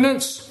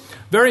components.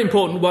 Very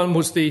important one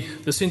was the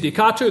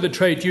Sindicato, the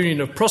trade union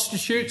of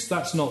prostitutes.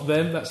 That's not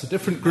them, that's a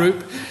different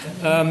group.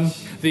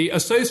 The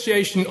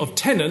Association of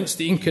Tenants,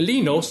 the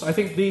Inquilinos. I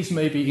think these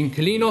may be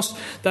Inquilinos.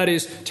 That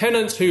is,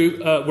 tenants who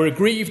were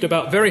aggrieved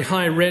about very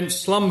high rent,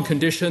 slum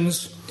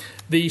conditions.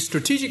 The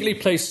strategically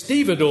placed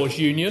stevedores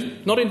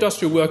union, not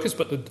industrial workers,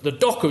 but the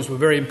dockers were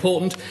very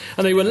important,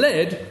 and they were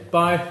led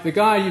by the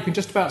guy you can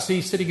just about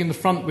see sitting in the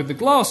front with the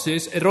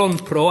glasses,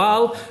 Herón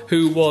Proal,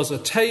 who was a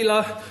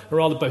tailor, a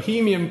rather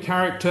bohemian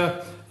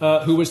character,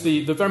 who was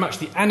the very much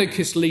the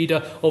anarchist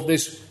leader of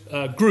this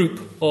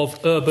group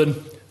of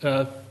urban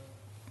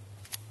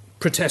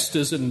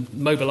protesters and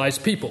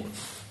mobilized people.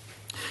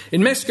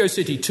 In Mexico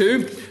City,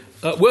 too,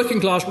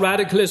 working-class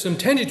radicalism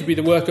tended to be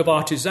the work of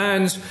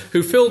artisans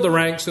who filled the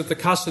ranks of the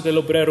Casa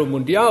del Obrero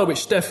Mundial, which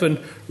Stefan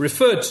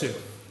referred to.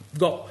 We've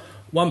got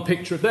one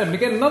picture of them. And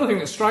again, another thing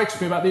that strikes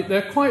me about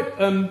they're quite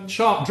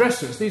sharp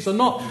dressers. These are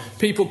not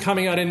people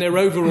coming out in their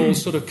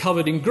overalls sort of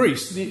covered in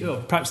grease.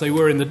 Perhaps they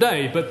were in the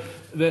day, but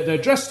they're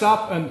dressed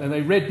up and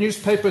they read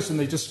newspapers and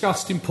they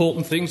discussed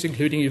important things,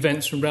 including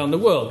events from around the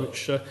world,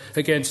 which,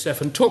 again,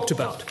 Stefan talked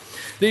about.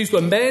 These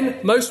were men.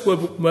 Most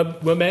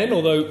were men,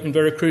 although in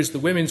Veracruz the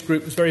women's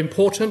group was very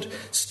important,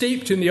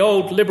 steeped in the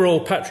old liberal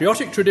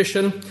patriotic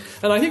tradition.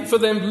 And I think for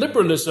them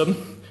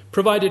liberalism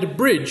provided a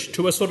bridge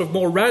to a sort of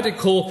more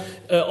radical,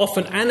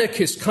 often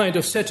anarchist kind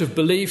of set of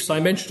beliefs. I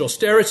mentioned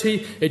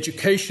austerity,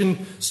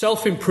 education,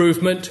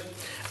 self-improvement,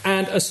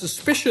 and a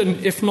suspicion,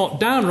 if not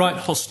downright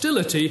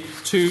hostility,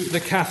 to the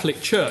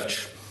Catholic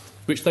Church,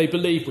 which they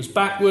believed was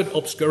backward,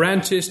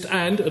 obscurantist,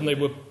 and they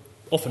were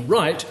often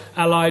right,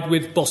 allied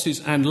with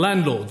bosses and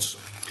landlords.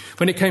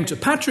 When it came to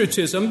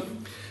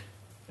patriotism,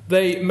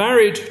 they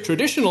married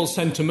traditional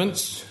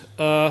sentiments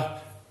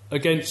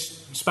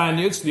against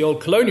Spaniards, the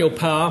old colonial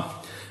power,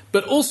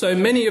 but also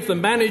many of the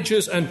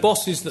managers and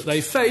bosses that they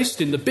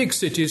faced in the big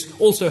cities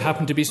also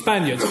happened to be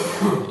Spaniards.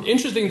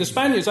 Interesting, the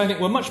Spaniards, I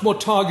think, were much more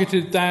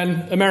targeted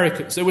than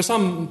Americans. There were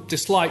some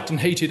disliked and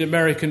hated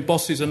American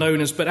bosses and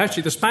owners, but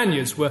actually the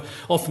Spaniards were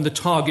often the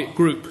target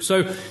group.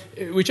 So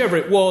whichever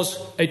it was,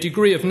 a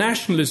degree of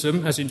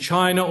nationalism, as in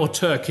China or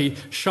Turkey,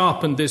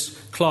 sharpened this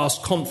class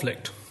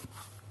conflict.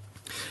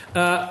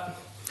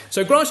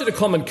 So granted a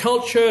common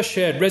culture,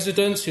 shared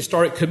residence,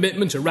 historic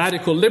commitment to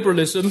radical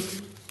liberalism,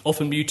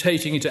 often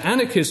mutating into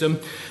anarchism,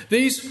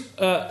 these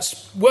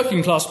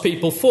working-class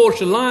people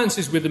forged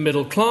alliances with the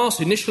middle class,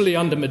 initially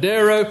under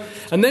Madero,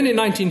 and then in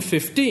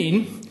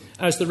 1915,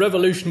 as the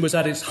revolution was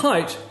at its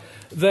height,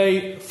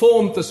 they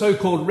formed the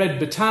so-called Red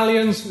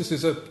Battalions. This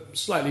is a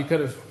slightly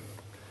kind of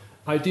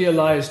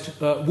idealized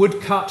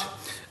woodcut.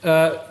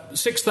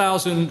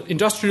 6,000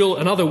 industrial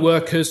and other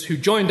workers who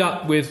joined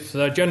up with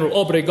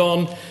General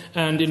Obregón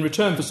and in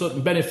return for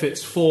certain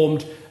benefits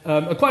formed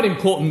a quite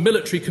important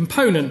military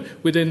component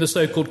within the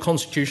so-called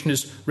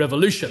Constitutionist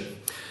Revolution.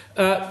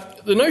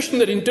 The notion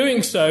that in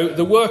doing so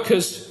the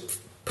workers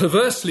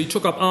perversely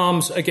took up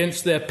arms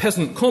against their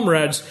peasant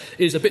comrades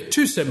is a bit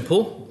too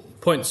simple,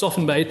 point's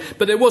often made,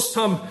 but there was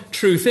some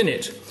truth in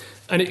it.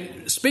 And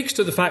it speaks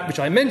to the fact, which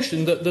I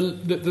mentioned, that the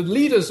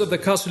leaders of the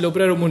Casa del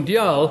Obrero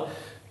Mundial,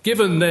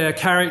 given their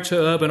character,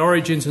 urban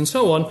origins and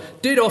so on,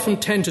 did often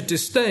tend to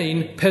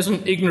disdain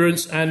peasant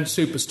ignorance and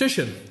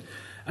superstition.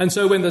 And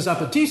so when the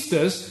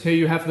Zapatistas, here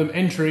you have them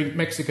entering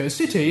Mexico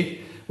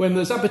City, when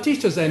the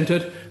Zapatistas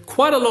entered,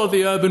 quite a lot of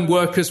the urban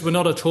workers were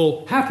not at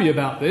all happy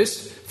about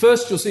this.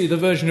 First, you'll see the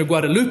Virgin of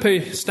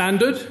Guadalupe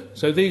standard.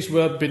 So these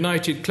were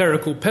benighted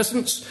clerical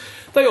peasants.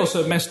 They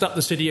also messed up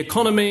the city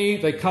economy.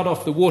 They cut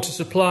off the water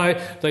supply.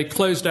 They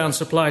closed down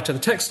supply to the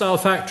textile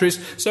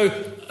factories. So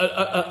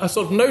a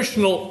sort of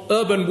notional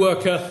urban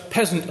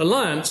worker-peasant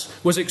alliance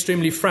was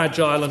extremely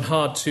fragile and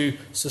hard to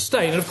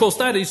sustain. And, of course,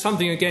 that is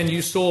something, again,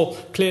 you saw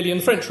clearly in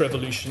the French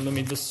Revolution. I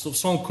mean, the sort of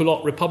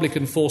sans-culotte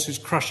Republican forces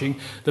crushing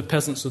the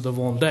peasants of the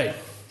Vendée.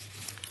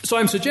 So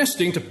I'm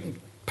suggesting, to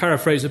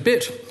paraphrase a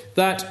bit,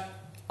 that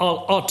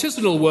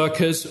artisanal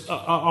workers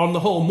are on the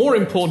whole more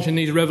important in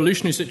these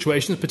revolutionary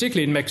situations,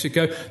 particularly in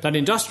Mexico, than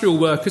industrial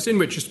workers, in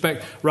which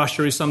respect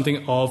Russia is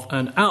something of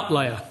an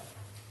outlier.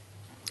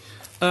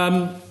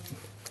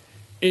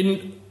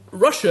 In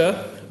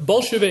Russia,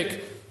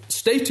 Bolshevik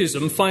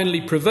statism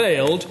finally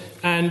prevailed,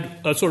 and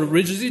a sort of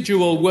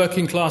residual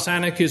working-class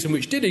anarchism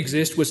which did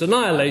exist was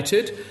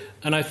annihilated,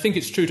 and I think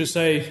it's true to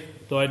say,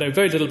 though I know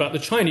very little about the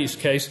Chinese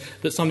case,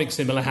 that something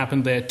similar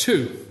happened there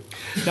too.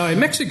 Now, in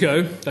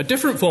Mexico, a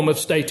different form of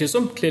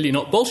statism, clearly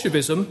not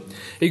Bolshevism,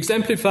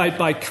 exemplified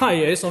by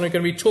Calles, and I'm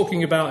going to be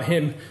talking about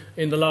him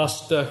in the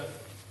last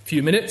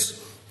few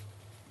minutes.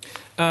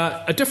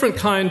 A different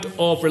kind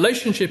of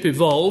relationship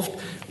evolved.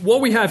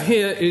 What we have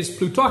here is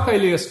Plutarco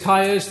Elias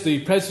Calles, the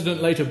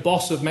president, later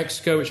boss of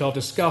Mexico, which I'll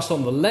discuss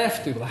on the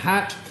left, with a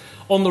hat.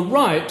 On the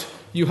right,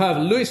 you have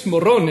Luis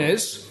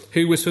Morones,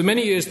 who was for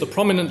many years the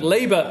prominent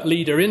labor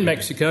leader in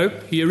Mexico.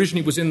 He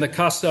originally was in the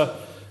Casa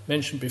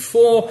mentioned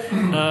before.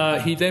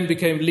 He then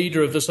became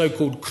leader of the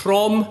so-called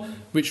CROM,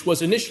 which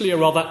was initially a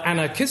rather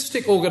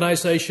anarchistic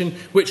organization,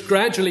 which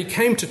gradually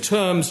came to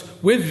terms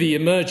with the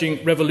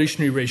emerging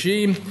revolutionary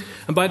regime.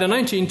 And by the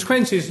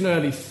 1920s and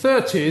early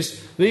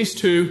 30s, these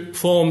two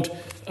formed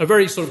a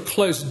very sort of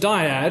close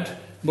dyad.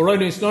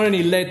 Morones not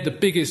only led the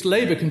biggest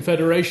labor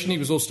confederation, he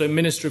was also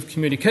Minister of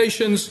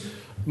Communications,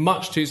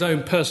 much to his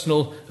own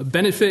personal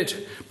benefit,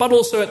 but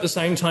also at the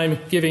same time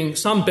giving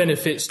some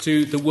benefits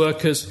to the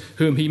workers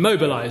whom he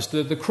mobilized.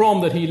 The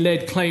CROM that he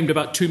led claimed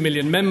about 2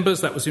 million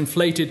members. That was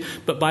inflated,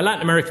 but by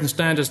Latin American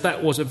standards,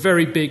 that was a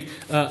very big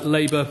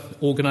labor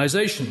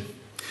organization.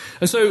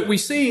 And so we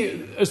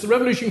see, as the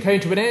revolution came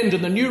to an end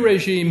and the new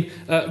regime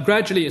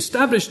gradually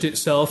established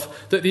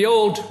itself, that the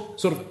old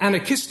sort of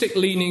anarchistic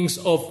leanings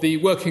of the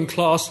working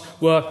class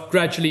were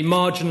gradually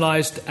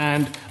marginalized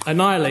and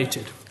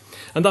annihilated.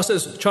 And thus,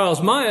 as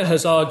Charles Meyer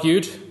has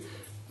argued,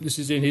 This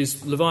is in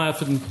his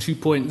Leviathan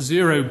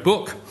 2.0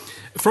 book.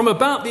 From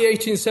about the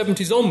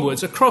 1870s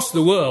onwards, across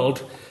the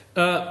world,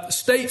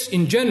 states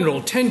in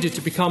general tended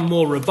to become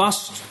more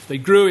robust. They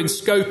grew in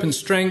scope and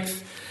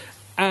strength.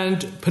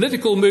 And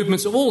political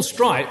movements of all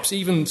stripes,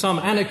 even some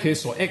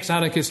anarchists or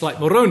ex-anarchists like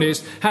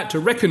Morones, had to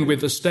reckon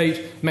with the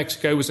state.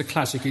 Mexico was a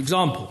classic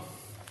example.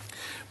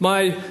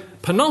 My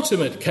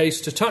penultimate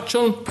case to touch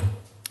on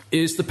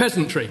is the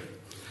peasantry,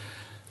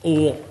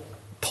 or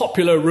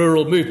popular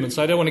rural movements.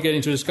 I don't want to get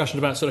into a discussion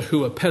about sort of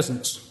who are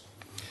peasants.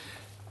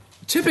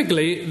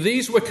 Typically,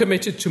 these were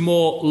committed to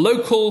more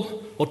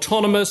local,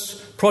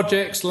 autonomous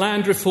projects,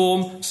 land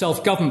reform,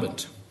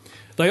 self-government.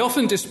 They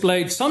often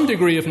displayed some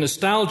degree of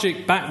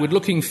nostalgic,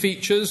 backward-looking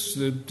features,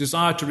 the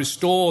desire to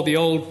restore the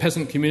old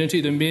peasant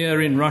community, the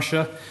Mir in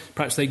Russia.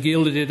 Perhaps they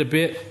gilded it a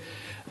bit.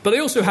 But they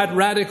also had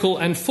radical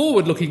and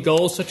forward-looking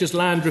goals, such as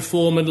land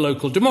reform and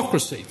local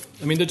democracy.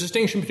 I mean, the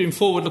distinction between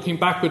forward-looking,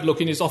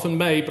 backward-looking is often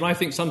made, but I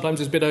think sometimes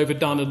it's a bit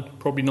overdone and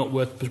probably not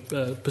worth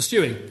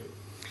pursuing.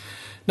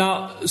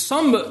 Now,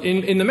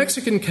 in the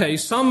Mexican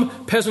case,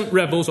 some peasant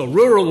rebels or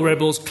rural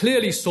rebels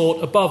clearly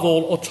sought, above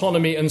all,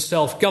 autonomy and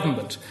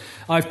self-government.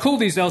 I've called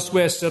these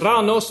elsewhere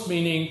serranos,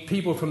 meaning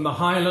people from the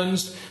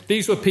highlands.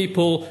 These were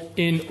people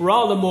in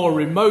rather more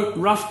remote,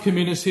 rough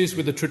communities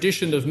with a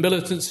tradition of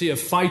militancy, of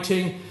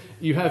fighting.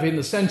 You have in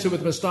the centre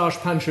with moustache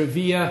Pancho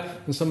Villa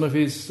and some of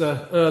his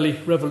early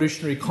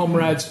revolutionary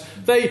comrades.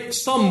 They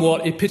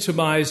somewhat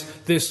epitomise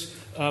this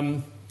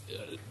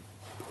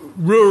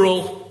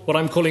rural, what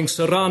I'm calling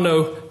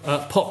Serrano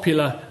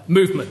popular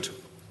movement.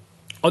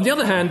 On the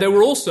other hand, there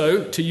were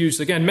also, to use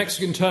again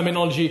Mexican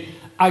terminology,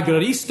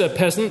 agrarista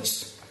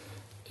peasants.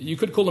 You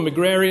could call them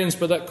agrarians,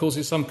 but that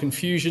causes some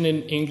confusion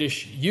in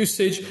English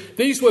usage.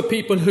 These were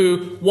people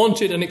who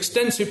wanted an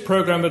extensive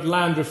program of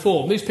land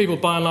reform. These people,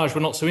 by and large,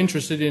 were not so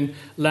interested in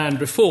land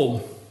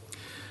reform.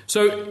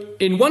 So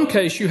in one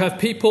case, you have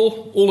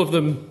people, all of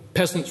them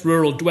peasants,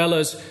 rural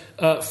dwellers,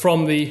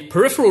 from the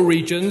peripheral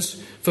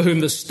regions for whom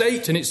the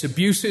state and its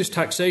abuses,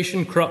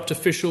 taxation, corrupt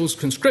officials,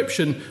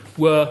 conscription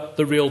were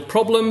the real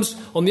problems.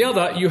 On the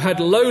other, you had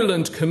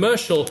lowland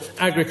commercial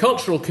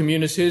agricultural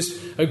communities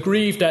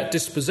aggrieved at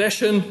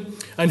dispossession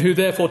and who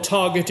therefore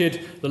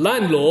targeted the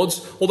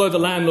landlords, although the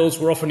landlords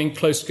were often in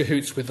close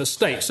cahoots with the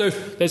state. So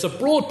there's a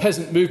broad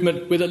peasant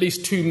movement with at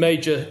least two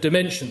major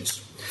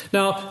dimensions.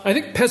 Now, I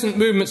think peasant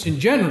movements in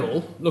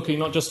general, looking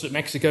not just at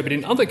Mexico but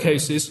in other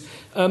cases,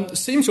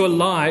 seem to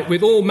ally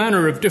with all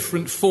manner of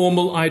different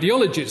formal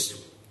ideologies.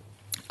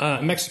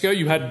 In Mexico,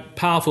 you had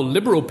powerful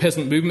liberal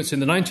peasant movements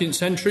in the 19th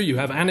century. You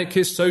have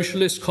anarchist,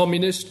 socialist,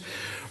 communist,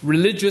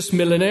 religious,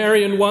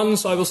 millenarian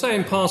ones. I will say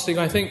in passing,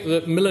 I think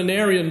that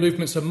millenarian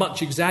movements are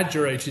much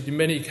exaggerated in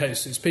many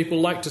cases.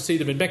 People like to see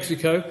them in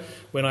Mexico,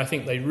 when I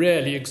think they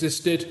rarely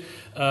existed.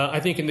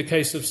 I think in the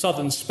case of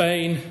southern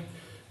Spain,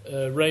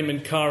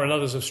 Raymond Carr and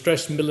others have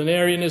stressed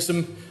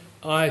millenarianism.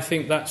 I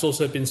think that's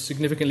also been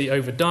significantly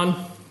overdone.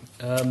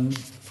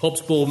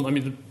 Hobsbawm, I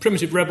mean, The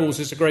Primitive Rebels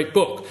is a great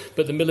book,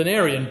 but the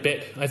millenarian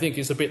bit, I think,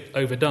 is a bit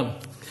overdone.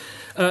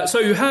 So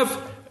you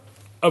have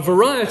a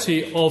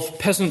variety of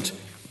peasant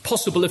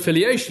possible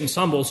affiliations,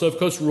 some also, of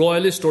course,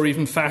 royalist or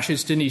even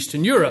fascist in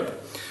Eastern Europe.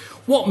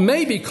 What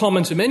may be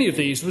common to many of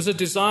these was a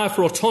desire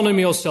for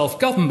autonomy or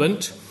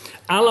self-government,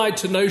 allied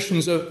to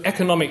notions of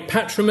economic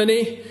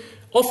patrimony,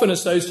 often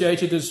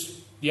associated,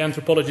 as the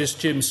anthropologist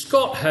Jim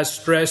Scott has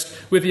stressed,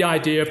 with the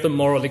idea of the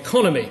moral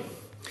economy.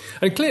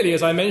 And clearly,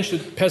 as I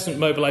mentioned, peasant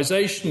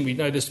mobilization, we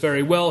know this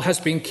very well,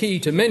 has been key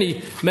to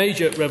many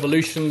major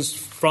revolutions,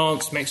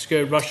 France,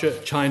 Mexico, Russia,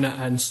 China,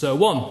 and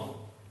so on.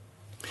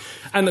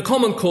 And the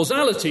common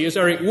causality, as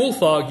Eric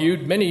Wolf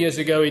argued many years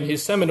ago in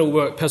his seminal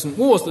work, Peasant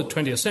Wars of the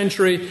 20th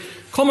Century,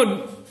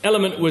 common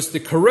element was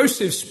the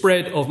corrosive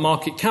spread of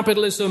market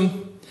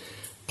capitalism,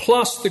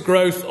 plus the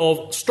growth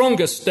of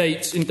stronger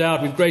states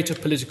endowed with greater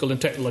political and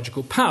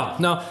technological power.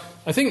 Now,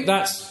 I think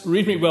that's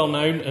reasonably well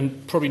known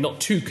and probably not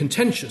too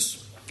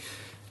contentious.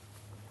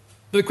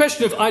 The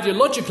question of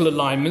ideological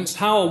alignments,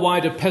 how or why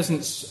do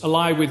peasants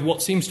ally with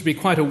what seems to be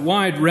quite a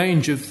wide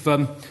range of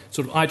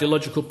sort of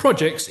ideological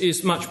projects,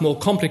 is much more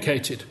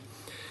complicated.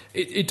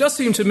 It does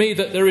seem to me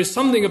that there is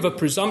something of a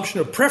presumption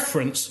of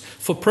preference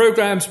for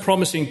programs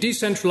promising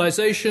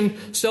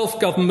decentralization,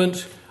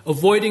 self-government,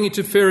 avoiding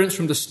interference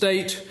from the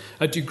state,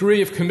 a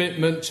degree of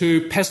commitment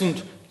to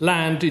peasant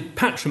landed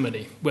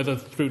patrimony, whether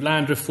through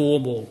land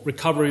reform or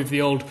recovery of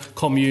the old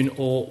commune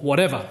or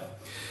whatever.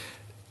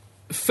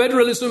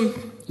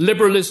 Federalism,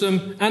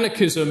 liberalism,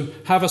 anarchism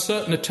have a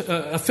certain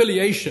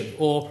affiliation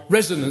or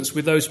resonance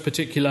with those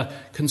particular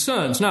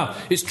concerns. Now,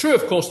 it's true,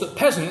 of course, that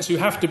peasants, who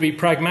have to be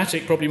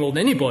pragmatic probably more than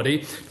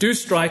anybody, do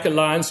strike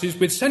alliances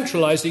with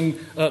centralizing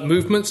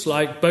movements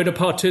like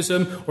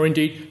Bonapartism or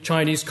indeed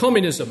Chinese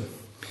communism.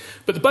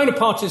 But the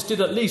Bonapartists did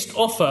at least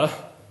offer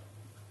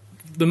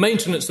the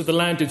maintenance of the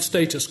landed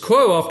status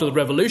quo after the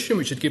revolution,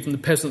 which had given the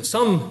peasants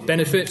some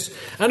benefits.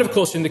 And, of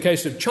course, in the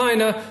case of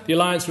China, the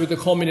alliance with the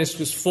communists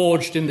was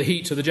forged in the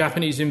heat of the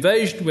Japanese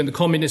invasion, when the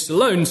communists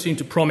alone seemed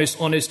to promise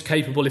honest,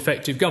 capable,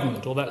 effective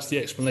government. Or that's the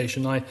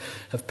explanation I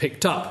have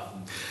picked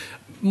up.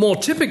 More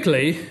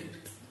typically,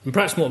 and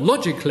perhaps more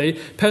logically,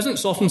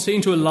 peasants often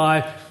seem to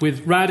ally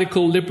with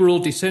radical, liberal,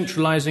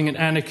 decentralizing and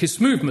anarchist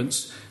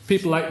movements.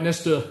 People like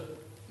Nestor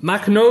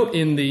Makhno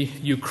in the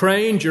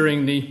Ukraine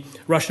during the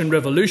Russian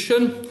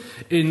Revolution.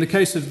 In the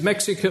case of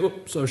Mexico,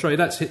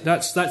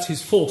 that's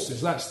his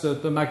forces. That's the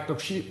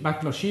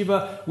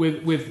Makhno-Shiva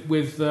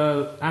with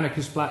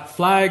anarchist black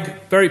flag.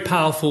 Very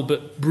powerful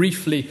but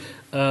briefly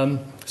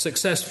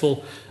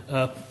successful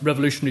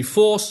revolutionary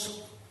force.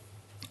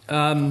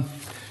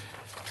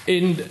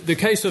 In the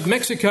case of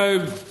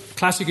Mexico,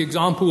 classic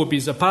example would be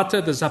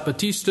Zapata, the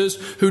Zapatistas,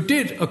 who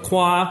did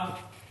acquire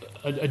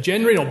a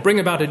genuine, or bring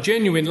about a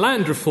genuine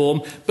land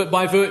reform, but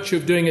by virtue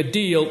of doing a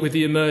deal with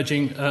the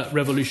emerging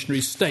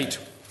revolutionary state.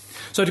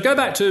 So to go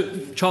back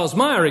to Charles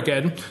Maier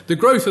again, the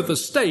growth of the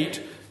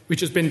state,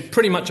 which has been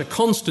pretty much a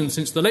constant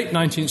since the late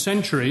 19th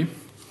century,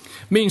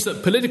 means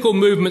that political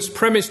movements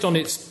premised on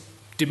its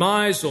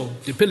demise or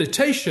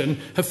debilitation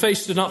have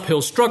faced an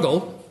uphill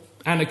struggle,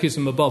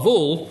 anarchism above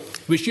all,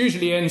 which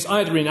usually ends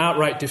either in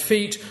outright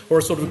defeat or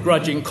a sort of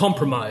grudging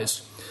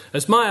compromise.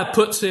 As Maier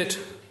puts it,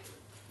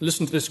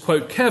 listen to this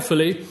quote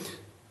carefully,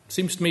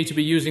 seems to me to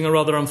be using a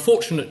rather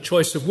unfortunate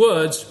choice of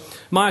words.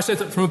 Maier said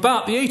that from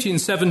about the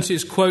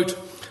 1870s, quote,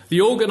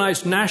 the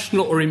organised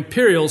national or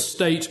imperial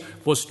state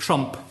was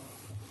Trump.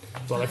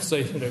 Well, I'd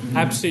say,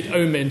 absit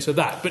omen to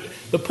that. But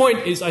the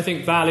point is, I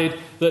think, valid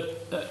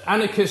that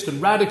anarchist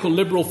and radical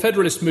liberal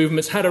federalist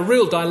movements had a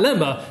real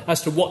dilemma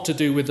as to what to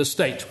do with the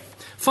state.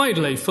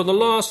 Finally, for the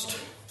last,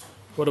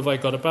 what have I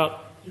got,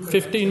 about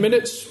 15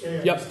 minutes?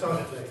 Yep.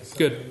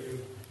 Good.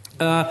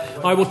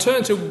 I will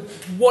turn to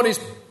what is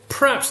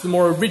perhaps the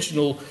more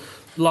original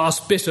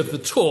last bit of the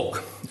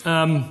talk.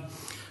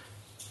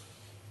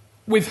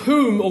 With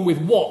whom or with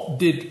what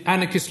did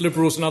anarchist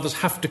liberals and others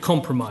have to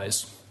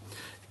compromise?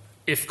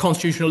 If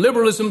constitutional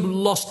liberalism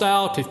lost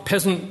out, if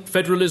peasant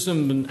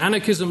federalism and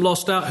anarchism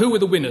lost out, who were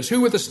the winners?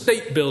 Who were the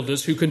state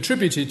builders who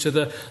contributed to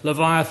the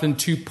Leviathan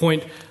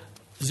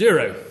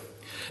 2.0?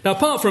 Now,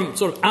 apart from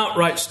sort of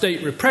outright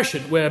state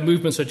repression, where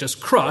movements are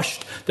just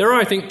crushed, there are,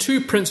 I think,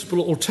 two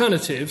principal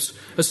alternatives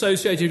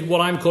associated with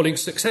what I'm calling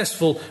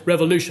successful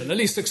revolution, at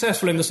least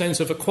successful in the sense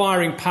of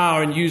acquiring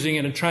power and using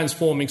it and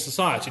transforming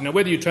society. Now,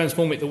 whether you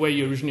transform it the way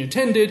you originally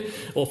intended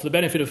or for the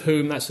benefit of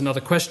whom, that's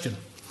another question.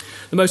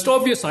 The most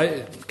obvious,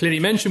 I clearly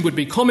mentioned, would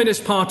be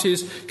communist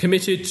parties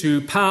committed to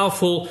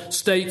powerful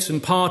states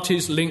and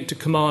parties linked to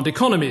command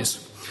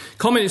economies.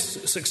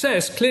 Communist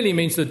success clearly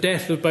means the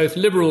death of both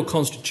liberal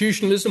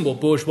constitutionalism or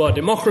bourgeois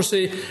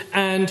democracy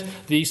and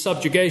the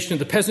subjugation of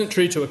the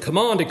peasantry to a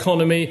command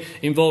economy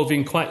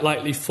involving quite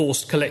likely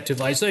forced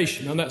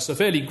collectivization. And that's a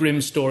fairly grim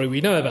story we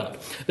know about.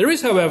 There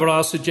is, however,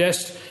 I'll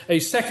suggest, a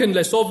second,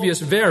 less obvious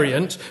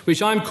variant,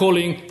 which I'm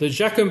calling the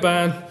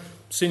Jacobin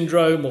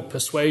syndrome or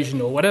persuasion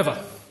or whatever.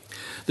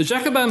 The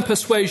Jacobin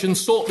persuasion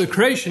sought the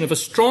creation of a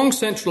strong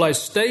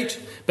centralized state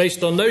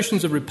based on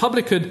notions of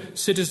republican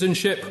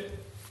citizenship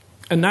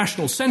and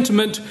national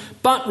sentiment,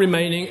 but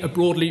remaining a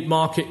broadly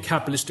market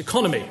capitalist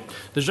economy.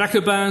 The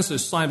Jacobins,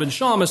 as Simon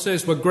Schama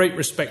says, were great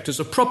respecters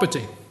of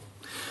property.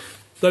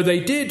 Though they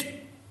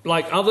did,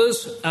 like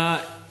others,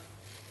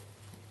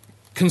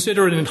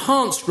 consider an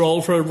enhanced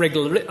role for a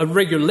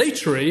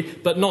regulatory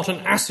but not an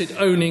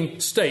asset-owning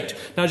state.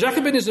 Now,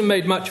 Jacobinism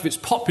made much of its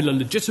popular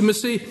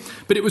legitimacy,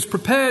 but it was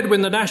prepared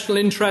when the national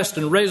interest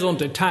and raison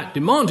d'etat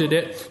demanded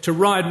it to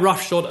ride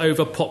roughshod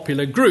over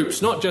popular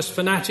groups, not just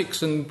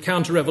fanatics and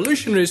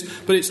counter-revolutionaries,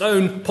 but its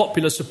own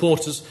popular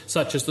supporters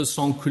such as the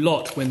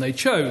sans-culottes when they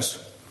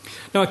chose.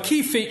 Now, a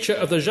key feature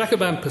of the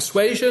Jacobin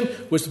persuasion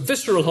was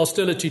visceral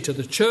hostility to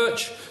the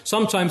church,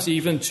 sometimes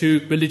even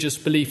to religious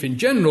belief in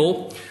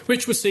general,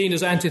 which was seen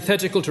as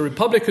antithetical to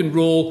republican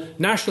rule,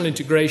 national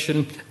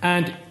integration,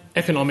 and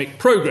economic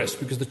progress,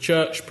 because the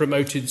church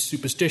promoted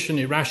superstition,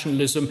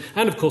 irrationalism,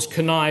 and, of course,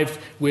 connived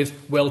with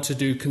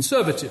well-to-do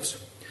conservatives.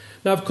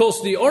 Now, of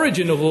course, the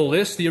origin of all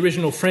this, the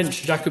original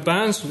French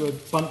Jacobins, a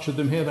bunch of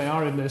them here they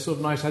are in their sort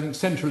of nice, I think,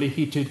 centrally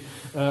heated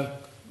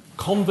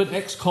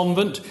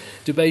ex-convent,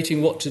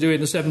 debating what to do in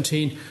the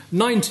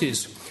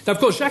 1790s. Now, of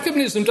course,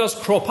 Jacobinism does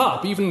crop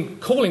up, even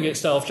calling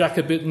itself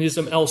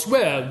Jacobinism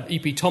elsewhere.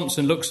 E.P.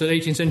 Thompson looks at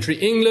 18th century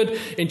England.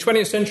 In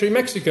 20th century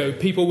Mexico,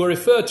 people were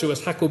referred to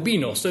as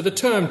Jacobinos, so the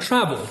term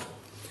travelled.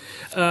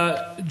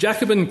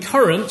 Jacobin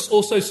currents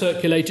also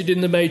circulated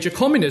in the major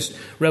communist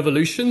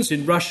revolutions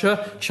in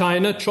Russia,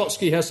 China.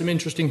 Trotsky has some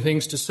interesting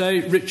things to say.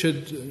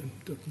 Richard,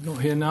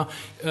 not here now,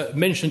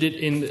 mentioned it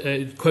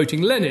in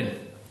quoting Lenin.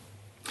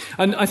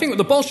 And I think that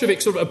the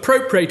Bolsheviks sort of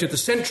appropriated the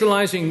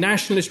centralizing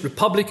nationalist,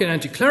 republican,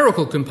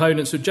 anti-clerical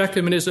components of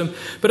Jacobinism,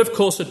 but of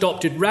course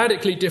adopted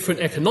radically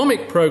different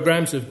economic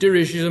programs of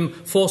dirigism,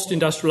 forced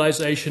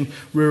industrialization,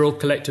 rural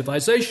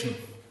collectivization.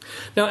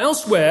 Now,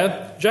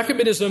 elsewhere,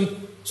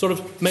 Jacobinism sort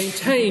of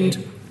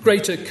maintained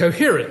greater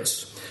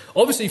coherence.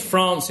 Obviously,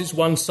 France is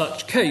one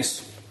such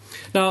case.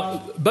 Now,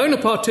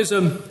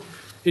 Bonapartism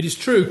it is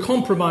true,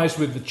 compromised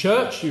with the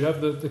church. You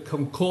have the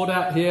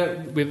Concordat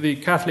here with the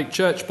Catholic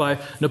Church by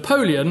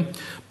Napoleon,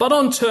 but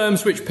on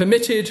terms which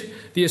permitted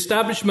the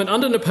establishment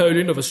under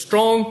Napoleon of a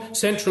strong,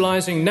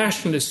 centralizing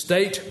nationalist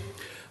state.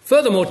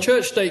 Furthermore,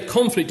 church-state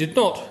conflict did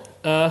not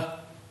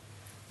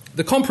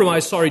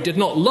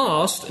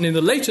last, and in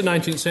the later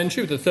 19th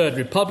century, with the Third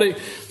Republic,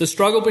 the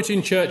struggle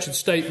between church and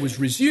state was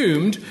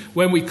resumed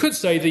when we could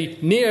say the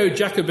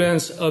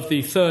neo-Jacobins of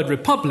the Third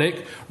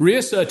Republic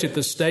reasserted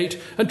the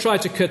state and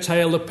tried to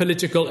curtail the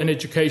political and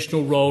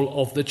educational role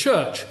of the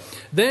church.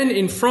 Then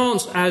in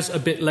France, as a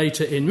bit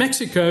later in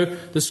Mexico,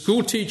 the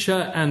school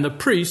teacher and the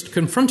priest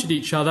confronted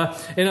each other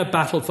in a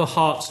battle for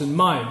hearts and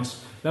minds.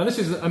 Now, this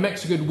is a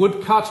Mexican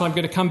woodcut. I'm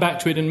going to come back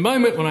to it in a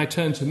moment when I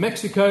turn to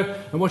Mexico.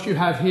 And what you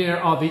have here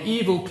are the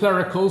evil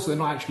clericals. They're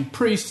not actually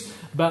priests,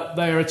 but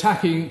they are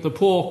attacking the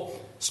poor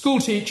school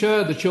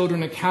teacher. The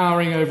children are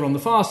cowering over on the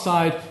far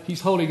side. He's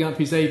holding up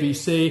his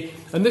ABC.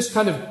 And this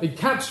kind of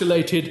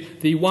encapsulated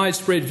the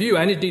widespread view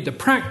and indeed the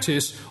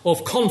practice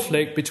of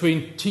conflict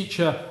between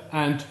teacher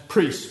and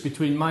priest,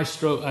 between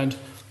maestro and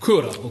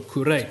cura or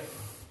curé.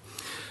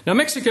 Now,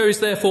 Mexico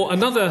is therefore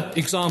another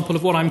example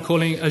of what I'm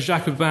calling a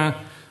Jacobin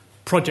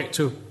project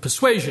of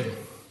persuasion.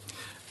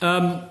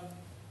 The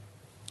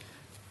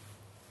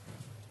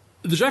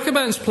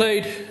Jacobins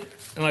played,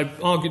 and I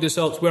argued this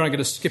elsewhere, I'm going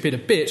to skip it a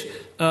bit,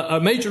 a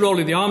major role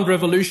in the armed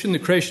revolution, the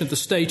creation of the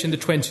state in the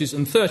 20s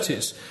and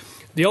 30s.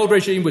 The old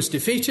regime was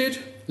defeated,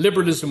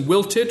 liberalism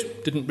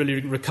wilted, didn't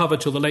really recover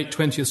till the late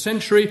 20th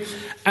century,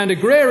 and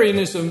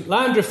agrarianism,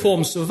 land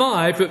reform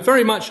survived, but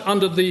very much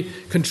under the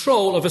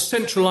control of a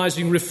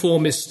centralizing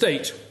reformist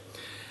state.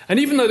 And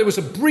even though there was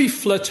a brief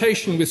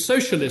flirtation with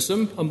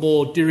socialism, a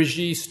more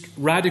dirigiste,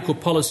 radical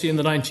policy in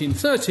the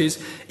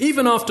 1930s,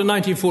 even after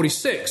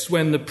 1946,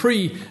 when the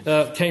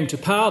PRI came to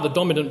power, the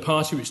dominant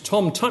party, which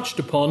Tom touched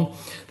upon,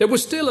 there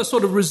was still a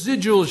sort of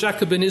residual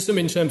Jacobinism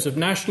in terms of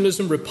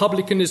nationalism,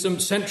 republicanism,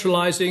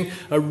 centralizing,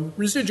 a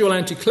residual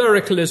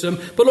anti-clericalism,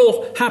 but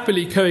all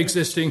happily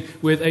coexisting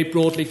with a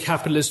broadly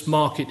capitalist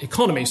market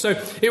economy.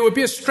 So it would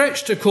be a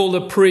stretch to call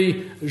the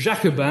PRI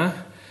Jacobin,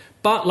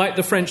 but like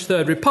the French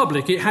Third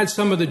Republic, it had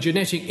some of the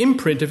genetic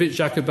imprint of its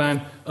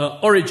Jacobin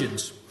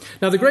origins.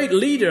 Now, the great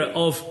leader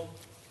of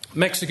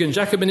Mexican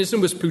Jacobinism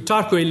was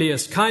Plutarco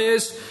Elias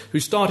Calles, who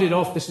started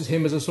off, this is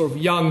him as a sort of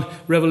young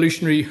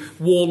revolutionary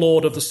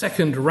warlord of the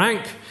second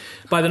rank.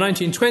 By the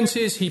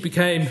 1920s, he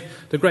became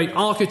the great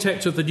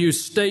architect of the new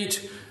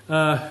state.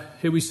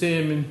 Here we see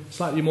him in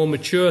slightly more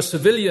mature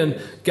civilian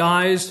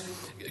guise.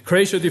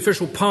 Creator of the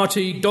official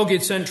party,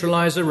 dogged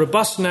centralizer,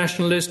 robust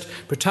nationalist,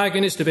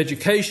 protagonist of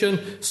education,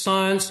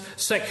 science,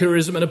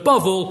 secularism, and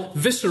above all,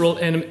 visceral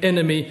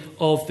enemy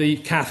of the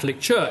Catholic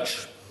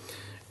Church.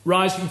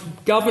 Rising from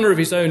governor of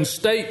his own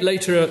state,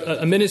 later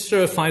a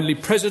minister, finally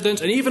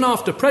president, and even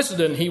after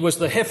president, he was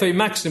the jefe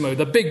maximo,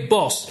 the big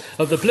boss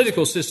of the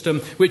political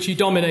system, which he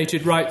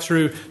dominated right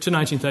through to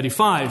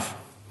 1935.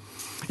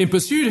 In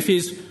pursuit of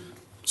his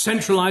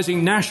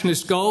centralizing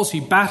nationalist goals, he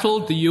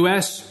battled the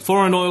US,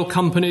 foreign oil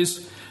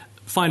companies,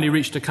 finally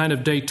reached a kind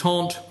of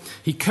détente.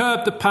 He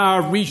curbed the power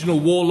of regional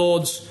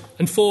warlords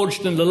and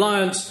forged an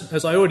alliance,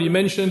 as I already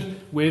mentioned,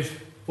 with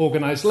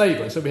organised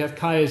labour. So we have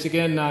Calles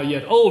again, now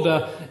yet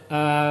older,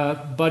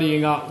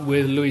 buddying up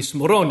with Luis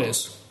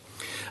Morones.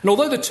 And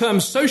although the term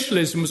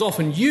socialism was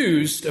often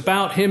used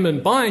about him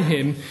and by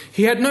him,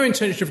 he had no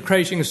intention of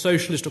creating a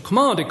socialist or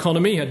command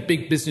economy. He had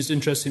big business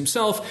interests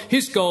himself.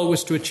 His goal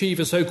was to achieve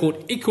a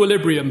so-called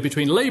equilibrium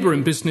between labour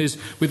and business,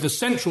 with the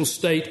central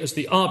state as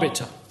the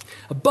arbiter.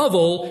 Above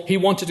all, he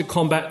wanted to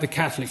combat the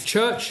Catholic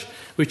Church,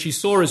 which he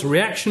saw as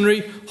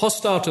reactionary,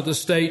 hostile to the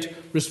state,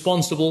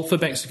 responsible for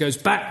Mexico's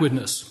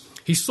backwardness.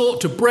 He sought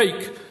to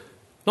break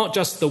not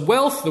just the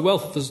wealth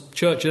of the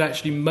church had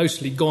actually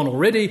mostly gone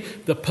already,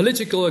 the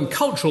political and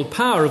cultural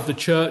power of the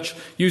church,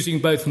 using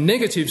both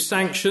negative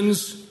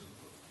sanctions,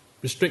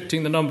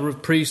 restricting the number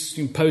of priests,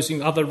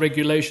 imposing other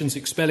regulations,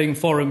 expelling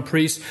foreign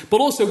priests, but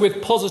also with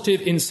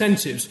positive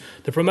incentives.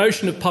 The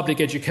promotion of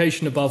public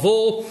education above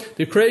all,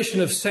 the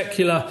creation of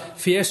secular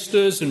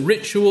fiestas and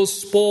rituals,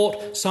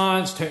 sport,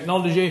 science,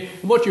 technology.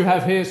 And what you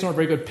have here, it's not a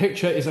very good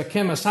picture, is a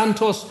Quema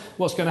Santos.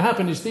 What's going to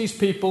happen is these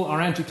people are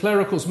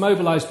anti-clericals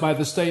mobilized by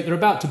the state. They're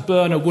about to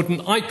burn a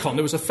wooden icon.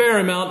 There was a fair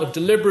amount of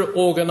deliberate,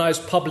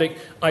 organized public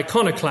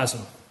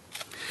iconoclasm.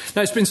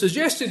 Now, it's been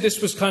suggested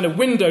this was kind of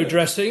window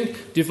dressing,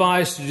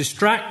 devised to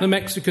distract the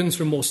Mexicans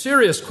from more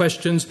serious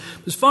questions.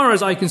 As far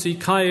as I can see,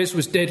 Calles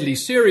was deadly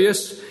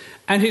serious,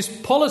 and his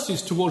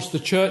policies towards the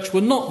church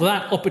were not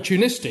that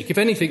opportunistic. If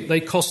anything,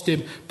 they cost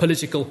him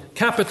political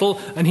capital,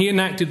 and he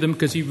enacted them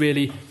because he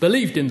really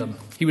believed in them.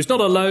 He was not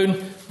alone.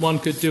 One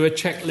could do a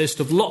checklist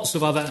of lots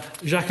of other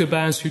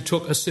Jacobins who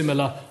took a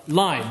similar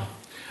line.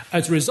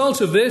 As a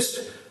result of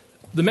this,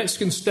 the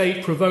Mexican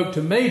state provoked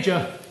a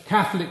major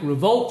Catholic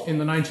revolt in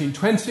the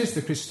 1920s,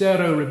 the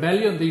Cristero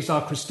Rebellion. These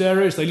are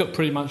Cristeros. They look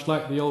pretty much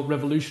like the old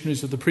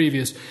revolutionaries of the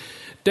previous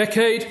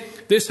decade.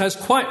 This has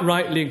quite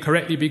rightly and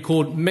correctly been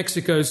called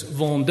Mexico's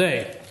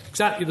Vendée.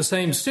 exactly the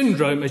same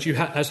syndrome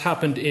as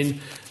happened in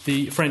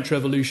the French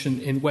Revolution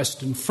in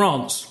Western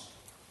France.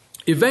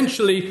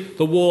 Eventually,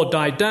 the war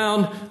died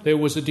down. There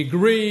was a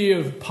degree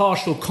of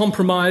partial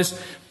compromise,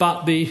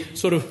 but the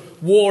sort of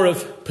war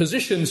of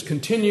positions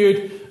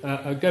continued.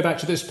 Go back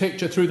to this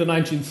picture. Through the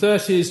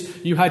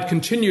 1930s, you had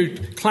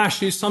continued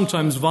clashes,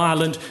 sometimes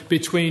violent,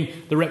 between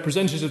the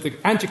representatives of the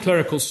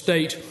anti-clerical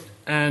state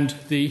and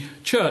the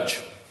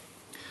church.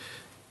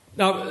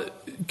 Now,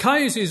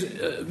 Cailles's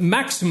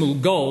maximal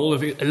goal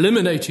of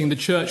eliminating the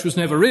church was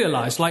never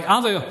realized. Like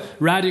other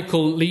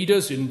radical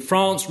leaders in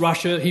France,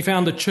 Russia, he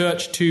found the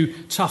church too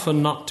tough a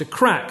nut to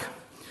crack.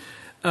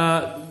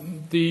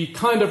 The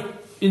kind of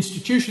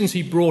institutions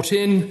he brought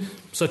in,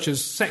 such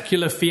as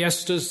secular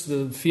fiestas,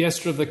 the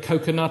fiesta of the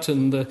coconut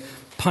and the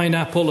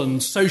pineapple,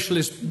 and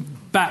socialist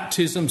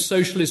baptism,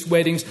 socialist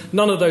weddings,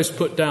 none of those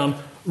put down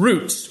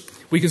roots.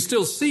 We can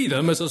still see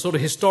them as a sort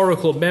of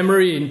historical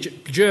memory in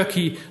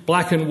jerky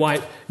black and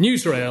white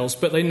newsreels,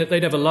 but they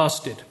never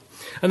lasted.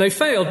 And they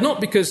failed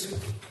not because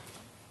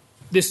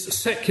this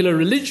secular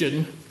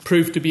religion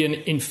proved to be an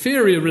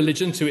inferior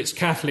religion to its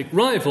Catholic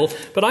rival,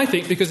 but I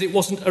think because it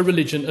wasn't a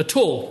religion at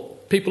all.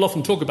 People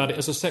often talk about it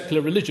as a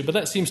secular religion, but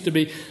that seems to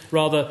be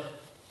rather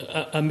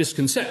a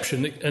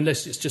misconception,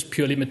 unless it's just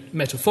purely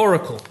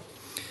metaphorical.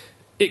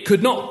 It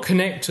could not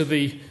connect to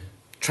the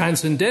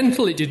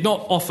transcendental. It did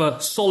not offer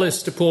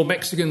solace to poor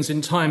Mexicans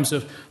in times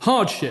of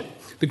hardship.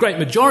 The great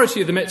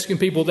majority of the Mexican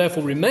people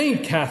therefore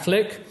remained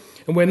Catholic,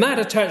 and when that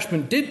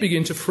attachment did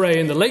begin to fray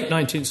in the late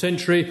 19th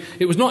century,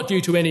 it was not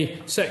due to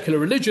any secular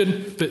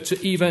religion, but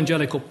to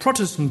evangelical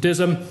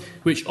Protestantism,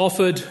 which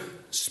offered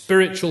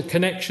spiritual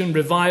connection,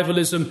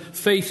 revivalism,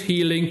 faith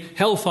healing,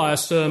 hellfire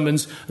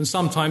sermons, and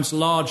sometimes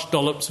large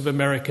dollops of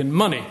American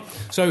money.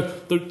 So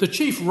the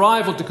chief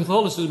rival to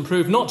Catholicism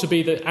proved not to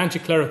be the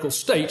anti-clerical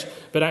state,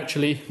 but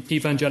actually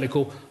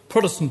evangelical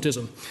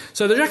Protestantism.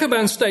 So the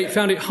Jacobin state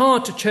found it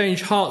hard to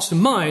change hearts and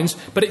minds,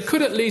 but it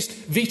could at least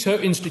veto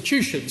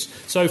institutions.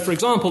 So, for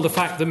example, the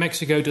fact that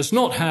Mexico does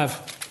not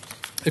have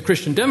a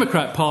Christian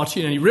Democrat party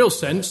in any real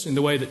sense, in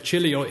the way that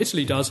Chile or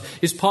Italy does,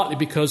 is partly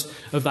because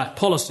of that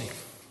policy.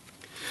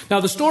 Now,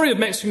 the story of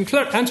Mexican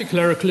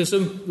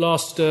anti-clericalism,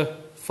 last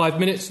 5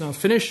 minutes and I'll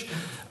finish,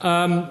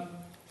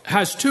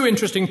 has two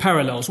interesting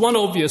parallels. One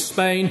obvious,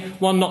 Spain,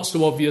 one not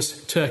so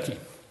obvious, Turkey.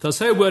 So I'll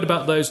say a word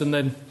about those and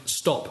then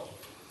stop.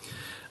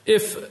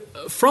 If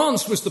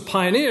France was the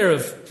pioneer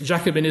of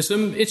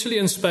Jacobinism, Italy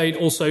and Spain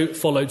also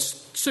followed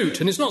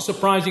suit. And it's not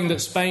surprising that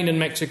Spain and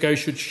Mexico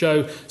should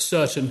show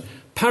certain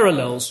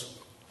parallels.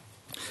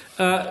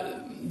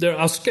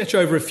 I'll skip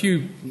over a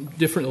few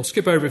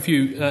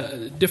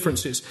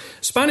differences.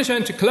 Spanish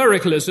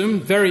anti-clericalism,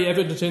 very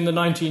evident in the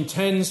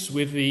 1910s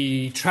with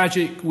the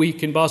tragic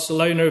week in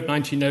Barcelona of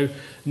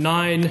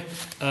 1909,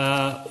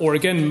 or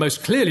again,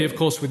 most clearly, of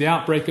course, with the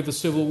outbreak of the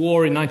Civil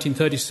War in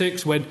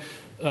 1936, when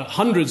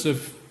hundreds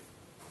of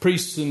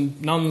priests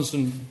and nuns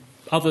and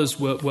others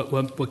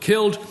were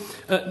killed.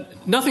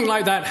 Nothing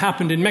like that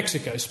happened in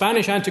Mexico.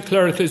 Spanish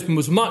anti-clericalism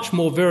was much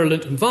more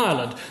virulent and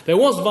violent. There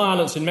was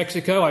violence in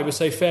Mexico, I would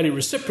say fairly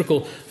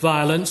reciprocal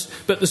violence,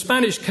 but the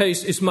Spanish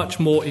case is much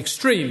more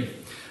extreme.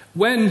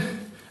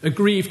 When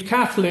aggrieved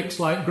Catholics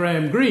like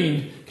Graham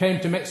Greene came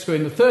to Mexico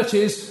in the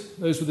 30s,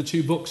 those were the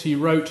two books he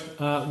wrote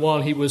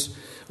while he was,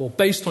 or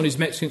based on his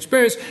Mexican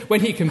experience, when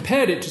he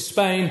compared it to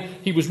Spain,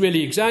 he was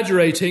really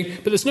exaggerating,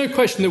 but there's no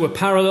question there were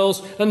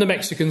parallels, and the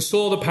Mexicans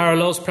saw the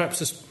parallels, perhaps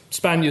the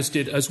Spaniards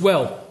did as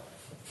well.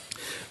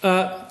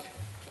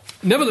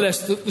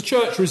 Nevertheless, the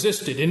church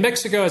resisted. In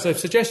Mexico, as I've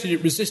suggested,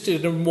 it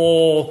resisted in a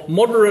more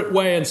moderate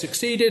way and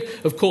succeeded.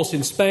 Of course,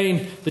 in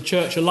Spain, the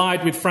church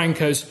allied with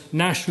Franco's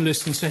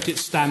nationalists and set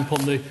its stamp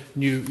on the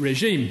new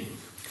regime.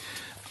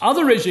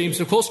 Other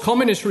regimes, of course,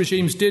 communist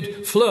regimes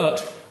did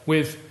flirt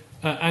with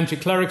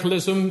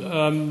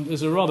anti-clericalism.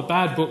 There's a rather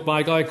bad book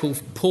by a guy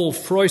called Paul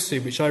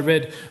Froissy, which I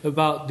read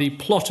about the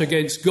plot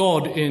against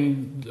God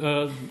in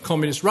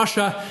communist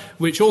Russia,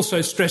 which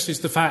also stresses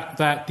the fact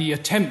that the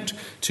attempt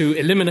to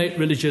eliminate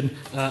religion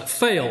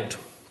failed.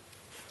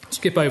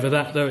 Skip over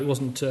that, though it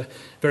wasn't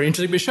very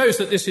interesting, but it shows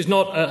that this is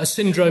not a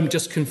syndrome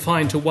just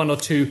confined to one or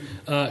two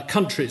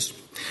countries.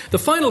 The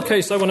final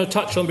case I want to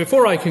touch on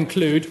before I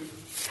conclude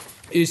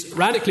is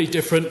radically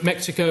different,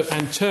 Mexico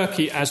and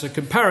Turkey as a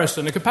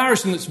comparison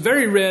that's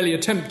very rarely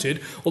attempted,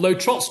 although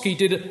Trotsky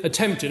did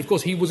attempt it. Of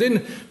course, he was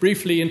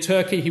briefly in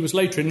Turkey, he was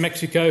later in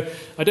Mexico.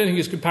 I don't think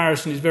his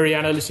comparison is very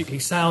analytically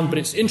sound, but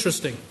it's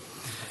interesting.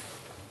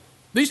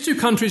 These two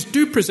countries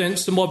do present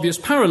some obvious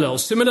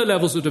parallels, similar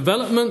levels of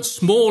development,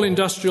 small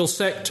industrial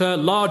sector,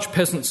 large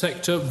peasant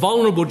sector,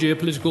 vulnerable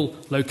geopolitical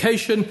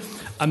location,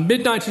 a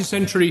mid-19th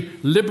century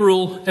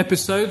liberal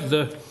episode,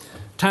 the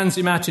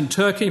Tanzimat in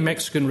Turkey,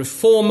 Mexican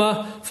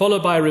reformer,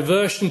 followed by a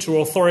reversion to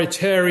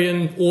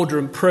authoritarian order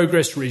and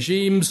progress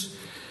regimes.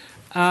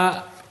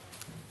 And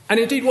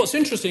indeed, what's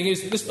interesting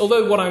is, this,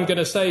 although what I'm going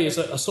to say is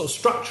a sort of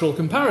structural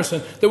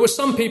comparison, there were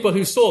some people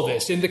who saw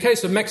this. In the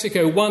case of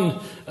Mexico, one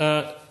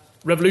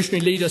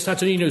revolutionary leader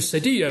Saturnino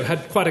Cedillo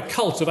had quite a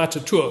cult of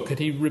Ataturk, and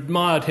he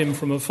admired him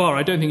from afar.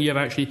 I don't think he ever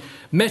actually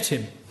met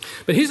him.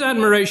 But his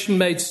admiration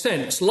made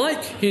sense.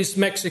 Like his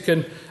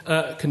Mexican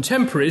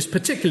contemporaries,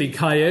 particularly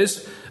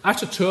Calles,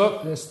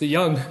 Ataturk, that's the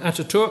young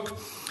Ataturk,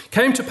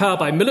 came to power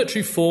by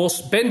military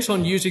force, bent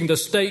on using the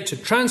state to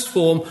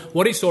transform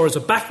what he saw as a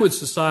backward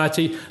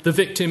society, the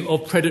victim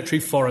of predatory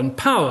foreign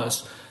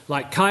powers.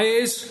 Like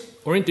Calles,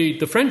 or indeed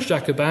the French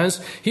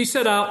Jacobins, he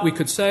set out, we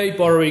could say,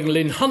 borrowing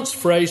Lynn Hunt's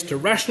phrase, to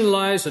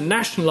rationalise and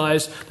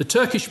nationalise the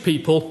Turkish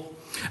people.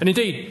 And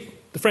indeed,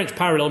 the French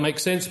parallel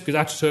makes sense because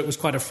Ataturk was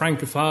quite a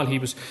Francophile. He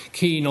was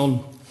keen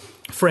on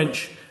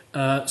French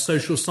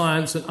social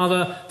science and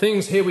other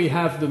things. Here we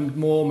have the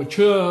more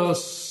mature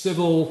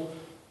civil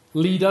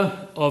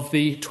leader of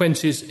the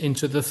 20s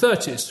into the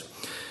 30s.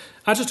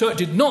 Ataturk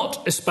did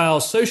not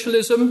espouse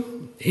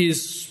socialism.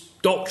 His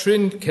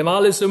doctrine,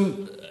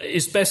 Kemalism,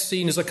 is best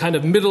seen as a kind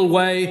of middle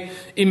way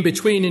in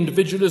between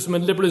individualism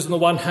and liberalism on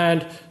the one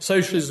hand,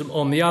 socialism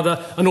on the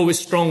other, and always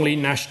strongly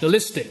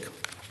nationalistic.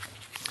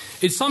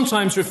 It's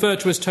sometimes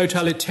referred to as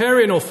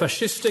totalitarian or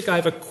fascistic. I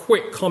have a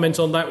quick comment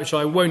on that, which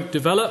I won't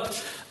develop.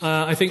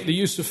 I think the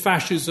use of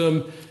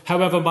fascism,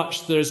 however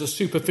much there is a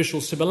superficial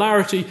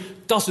similarity,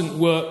 doesn't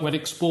work when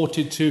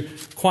exported to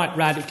quite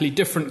radically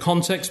different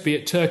contexts, be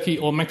it Turkey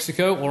or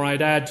Mexico, or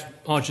I'd add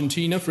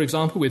Argentina, for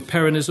example, with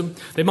Peronism.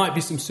 There might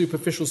be some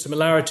superficial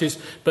similarities,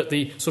 but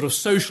the sort of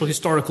social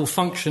historical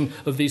function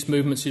of these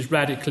movements is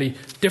radically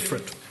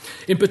different.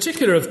 In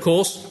particular, of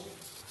course,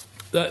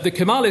 the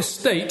Kemalist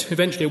state,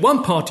 eventually a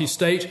one-party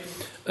state,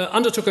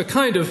 undertook a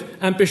kind of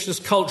ambitious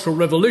cultural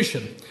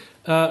revolution.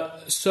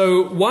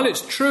 So while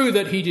it's true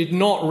that he did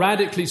not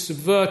radically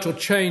subvert or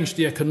change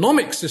the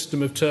economic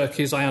system of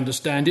Turkey, as I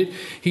understand it,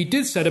 he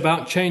did set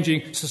about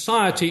changing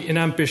society in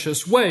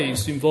ambitious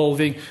ways,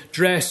 involving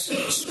dress,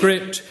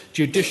 script,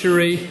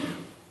 judiciary,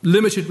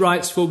 limited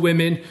rights for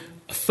women,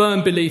 a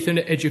firm belief in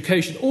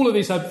education. All of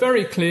these have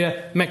very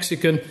clear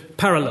Mexican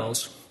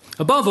parallels.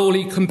 Above all,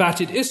 he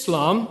combated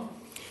Islam,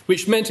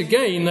 which meant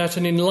again that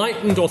an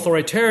enlightened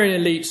authoritarian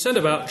elite set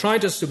about trying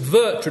to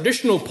subvert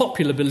traditional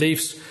popular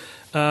beliefs.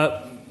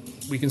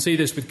 We can see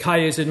this with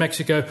Calles in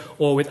Mexico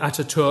or with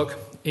Ataturk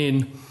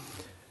in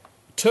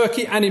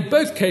Turkey. And in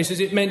both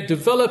cases, it meant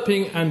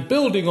developing and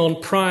building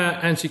on prior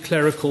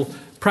anti-clerical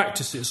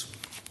practices.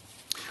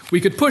 We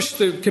could push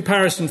the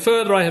comparison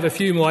further. I have a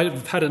few more.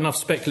 I've had enough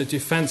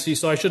speculative fancy,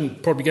 so I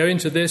shouldn't probably go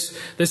into this.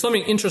 There's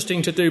something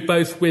interesting to do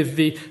both with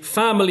the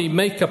family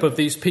makeup of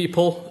these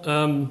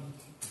people.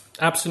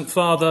 Absent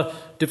father,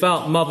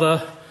 devout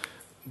mother,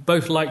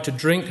 both like to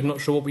drink. I'm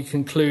not sure what we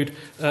conclude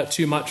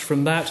too much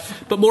from that.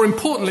 But more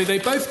importantly, they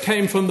both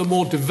came from the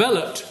more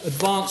developed,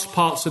 advanced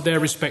parts of their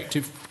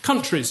respective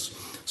countries.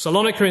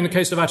 Salonika in the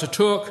case of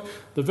Ataturk,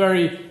 the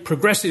very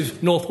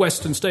progressive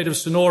northwestern state of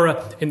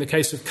Sonora in the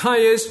case of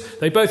Calles.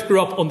 They both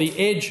grew up on the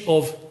edge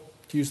of,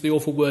 to use the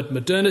awful word,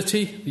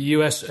 modernity, the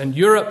US and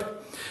Europe.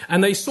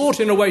 And they sought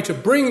in a way to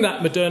bring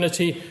that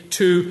modernity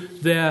to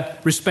their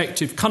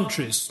respective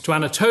countries, to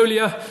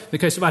Anatolia, in the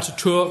case of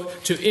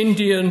Ataturk, to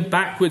Indian,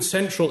 backward,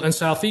 central and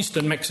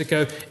southeastern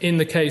Mexico in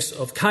the case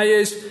of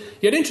Calles.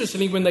 Yet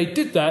interestingly, when they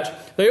did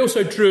that, they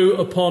also drew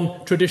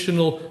upon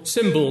traditional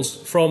symbols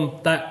from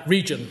that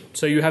region.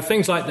 So you have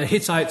things like the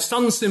Hittite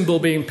sun symbol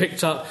being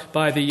picked up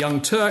by the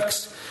Young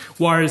Turks,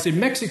 whereas in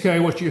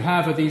Mexico what you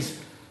have are these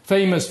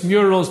famous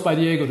murals by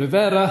Diego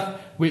Rivera,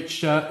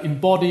 which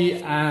embody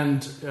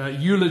and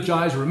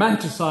eulogize,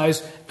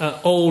 romanticize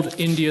old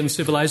Indian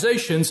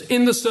civilizations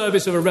in the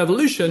service of a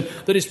revolution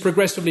that is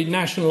progressively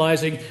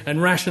nationalizing and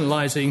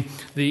rationalizing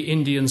the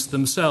Indians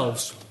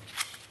themselves.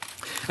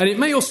 And it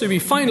may also be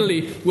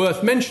finally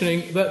worth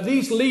mentioning that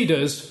these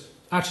leaders,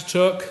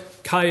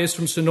 Ataturk, Calles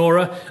from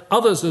Sonora,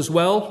 others as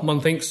well,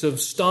 one thinks of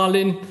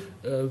Stalin,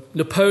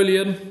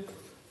 Napoleon,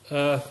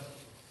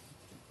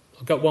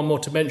 I've got one more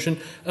to mention,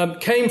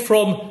 came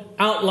from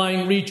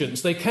outlying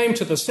regions. They came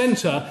to the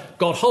centre,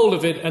 got hold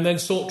of it, and then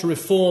sought to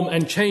reform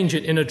and change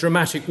it in a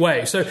dramatic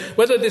way. So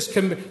whether this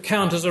can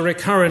count as a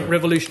recurrent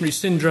revolutionary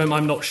syndrome,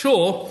 I'm not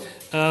sure.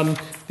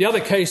 The other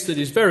case that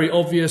is very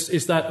obvious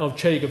is that of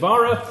Che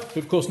Guevara, who,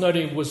 of course,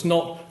 noting he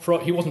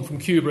wasn't from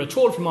Cuba at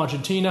all, from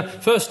Argentina.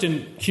 First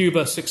in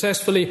Cuba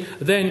successfully,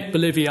 then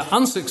Bolivia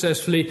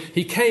unsuccessfully.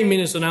 He came in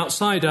as an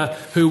outsider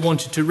who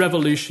wanted to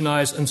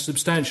revolutionize and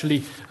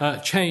substantially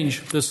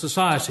change the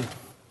society.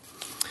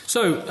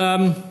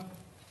 So,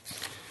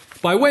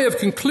 by way of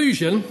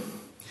conclusion,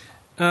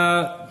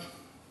 1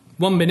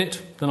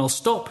 minute, then I'll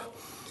stop.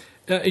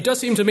 It does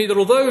seem to me that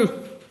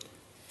although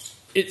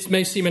it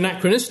may seem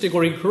anachronistic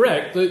or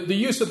incorrect, the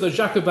use of the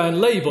Jacobin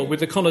label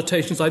with the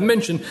connotations I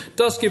mentioned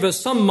does give us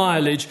some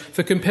mileage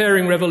for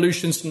comparing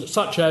revolutions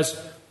such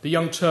as the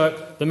Young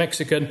Turk, the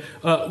Mexican,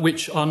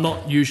 which are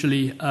not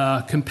usually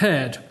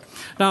compared.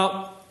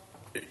 Now,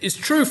 it's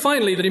true,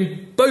 finally, that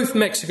in both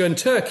Mexico and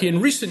Turkey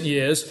in recent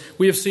years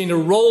we have seen a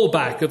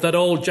rollback of that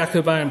old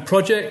Jacobin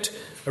project.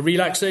 a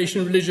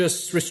relaxation of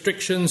religious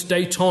restrictions,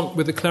 détente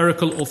with the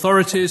clerical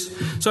authorities.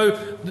 So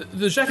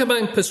the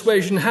Jacobin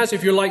persuasion has,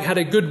 if you like, had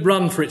a good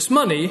run for its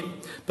money,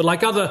 but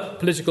like other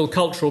political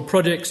cultural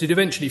projects, it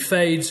eventually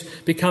fades,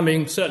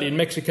 becoming, certainly in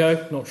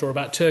Mexico, not sure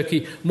about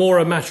Turkey, more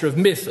a matter of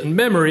myth and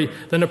memory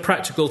than a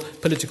practical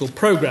political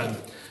programme.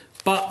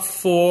 But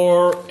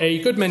for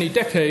a good many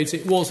decades,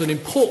 it was an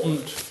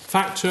important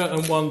factor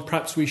and one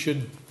perhaps we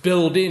should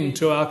build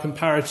into our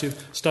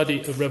comparative study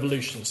of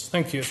revolutions.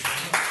 Thank you.